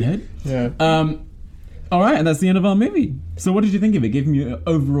 is it dead? Yeah. All right, and that's the end of our movie. So what did you think of it? Give me your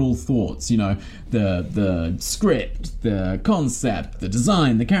overall thoughts, the script, the concept, the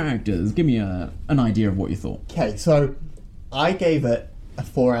design, the characters. Give me an idea of what you thought. Okay, so I gave it a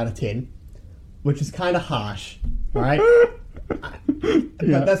 4 out of 10, which is kind of harsh, right?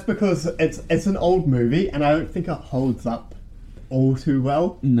 But that's because it's an old movie, and I don't think it holds up all too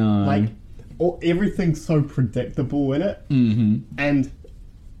well. No. Everything's so predictable in it. Mm-hmm. And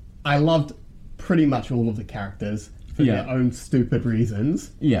I loved pretty much all of the characters for their own stupid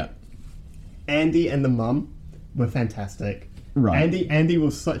reasons. Yeah. Andy and the mum were fantastic. Right. Andy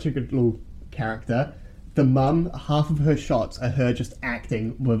was such a good little character. The mum, half of her shots are her just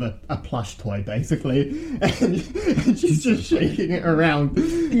acting with a plush toy, basically. And she's just shaking it around.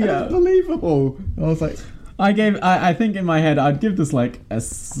 Yeah. It's believable. I was like... I think in my head, I'd give this like a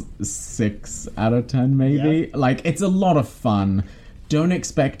 6 out of 10, maybe. Yeah. It's a lot of fun. Don't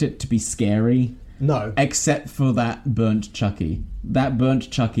expect it to be scary. No. Except for that burnt Chucky. That burnt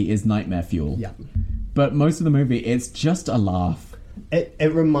Chucky is nightmare fuel. Yeah. But most of the movie, it's just a laugh.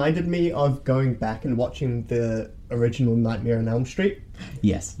 It reminded me of going back and watching the original Nightmare on Elm Street.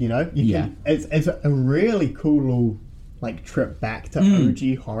 Yes. It's a really cool little trip back to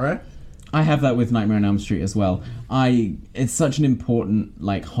OG horror. I have that with Nightmare on Elm Street as well. It's such an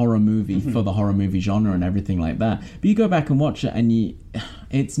important horror movie for the horror movie genre and everything like that. But you go back and watch it and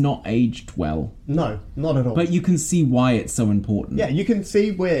it's not aged well. No, not at all. But you can see why it's so important. Yeah, you can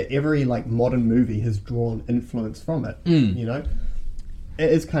see where every modern movie has drawn influence from it. It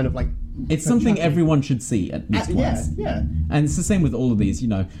is kind of it's something everyone should see at least once. Yeah. And it's the same with all of these,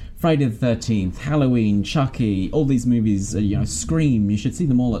 Friday the 13th, Halloween, Chucky, all these movies, Scream, you should see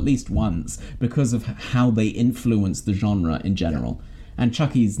them all at least once because of how they influence the genre in general. Yeah. And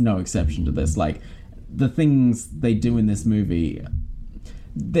Chucky's no exception to this. The things they do in this movie,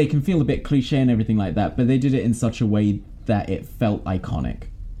 they can feel a bit cliche and everything like that, but they did it in such a way that it felt iconic.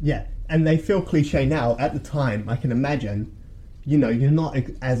 Yeah, and they feel cliche now. At the time, I can imagine... you're not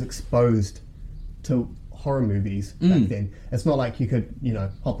as exposed to horror movies back then. It's not like you could,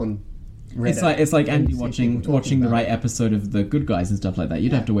 hop on Reddit. It's like Andy watching the right episode of The Good Guys and stuff like that.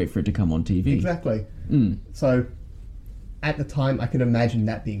 You'd have to wait for it to come on TV. Exactly. So, at the time, I can imagine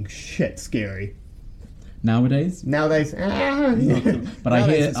that being shit scary. Nowadays? But I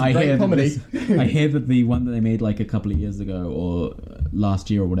hear comedy. I hear that the one that they made like a couple of years ago or last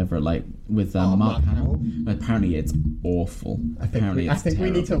year or whatever, like with Mark Hamill, apparently it's awful. I think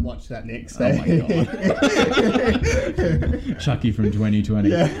we need to watch that next day. Oh my god. Chucky from 2020.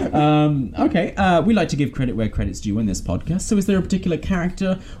 Yeah. Okay, we like to give credit where credit's due in this podcast. So is there a particular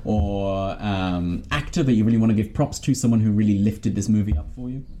character or actor that you really want to give props to, someone who really lifted this movie up for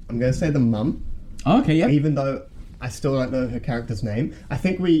you? I'm going to say the mum. Oh, okay, yeah. Even though I still don't know her character's name. I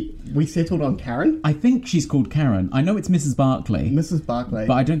think we settled on Karen. I think she's called Karen. I know it's Mrs. Barclay. Mrs. Barclay.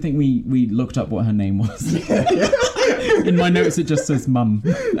 But I don't think we looked up what her name was. In my notes it just says Mum.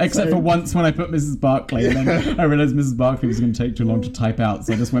 Except for once when I put Mrs. Barclay and then I realised Mrs. Barclay was going to take too long to type out,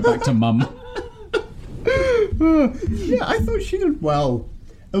 so I just went back to Mum. Yeah, I thought she did well.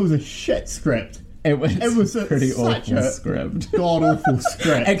 It was a shit script. It was a pretty such awful a script. God-awful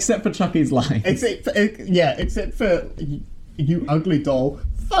script. Except for Chucky's lines. Except for you ugly doll.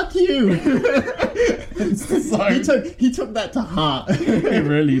 Fuck you. He took that to heart. He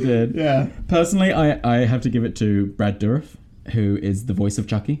really did. Yeah. Personally, I have to give it to Brad Dourif, who is the voice of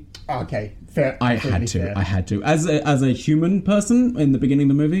Chucky. Okay, fair. I had to. As a human person in the beginning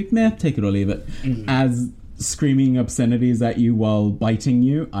of the movie, take it or leave it. Mm-hmm. As screaming obscenities at you while biting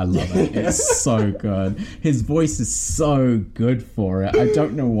you, I love it. It's so good. His voice is so good for it. I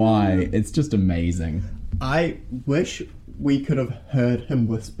don't know why. It's just amazing. I wish we could have heard him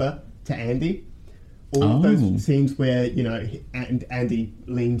whisper to Andy. All of those scenes where, and Andy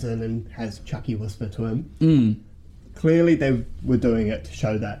leans in and has Chucky whisper to him. Clearly they were doing it to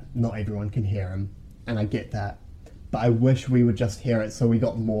show that not everyone can hear him, and I get that. But I wish we would just hear it so we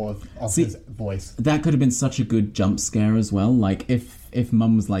got more of his voice. That could have been such a good jump scare as well. Like, if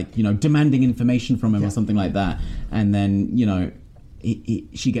Mum was, like, demanding information from him or something like that, and then,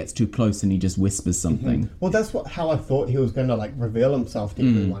 she gets too close and he just whispers something. Mm-hmm. Well, that's how I thought he was going to, like, reveal himself to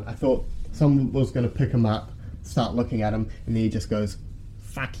everyone. I thought someone was going to pick him up, start looking at him, and then he just goes,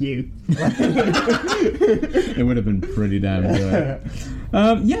 fuck you. It would have been pretty damn good.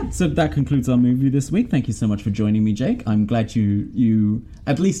 So that concludes our movie this week. Thank you so much for joining me, Jake. I'm glad you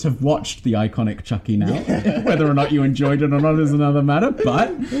at least have watched the iconic Chucky now. Whether or not you enjoyed it or not is another matter,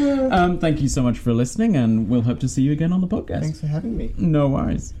 but thank you so much for listening, and we'll hope to see you again on the podcast. Thanks for having me. No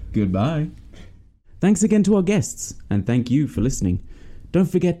worries. Goodbye. Thanks again to our guests, and thank you for listening. Don't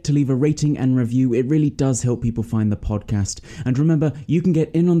forget to leave a rating and review. It really does help people find the podcast. And remember, you can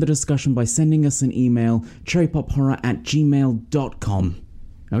get in on the discussion by sending us an email, cherrypophorror@gmail.com.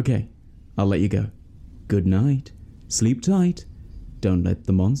 Okay, I'll let you go. Good night. Sleep tight. Don't let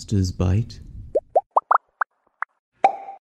the monsters bite.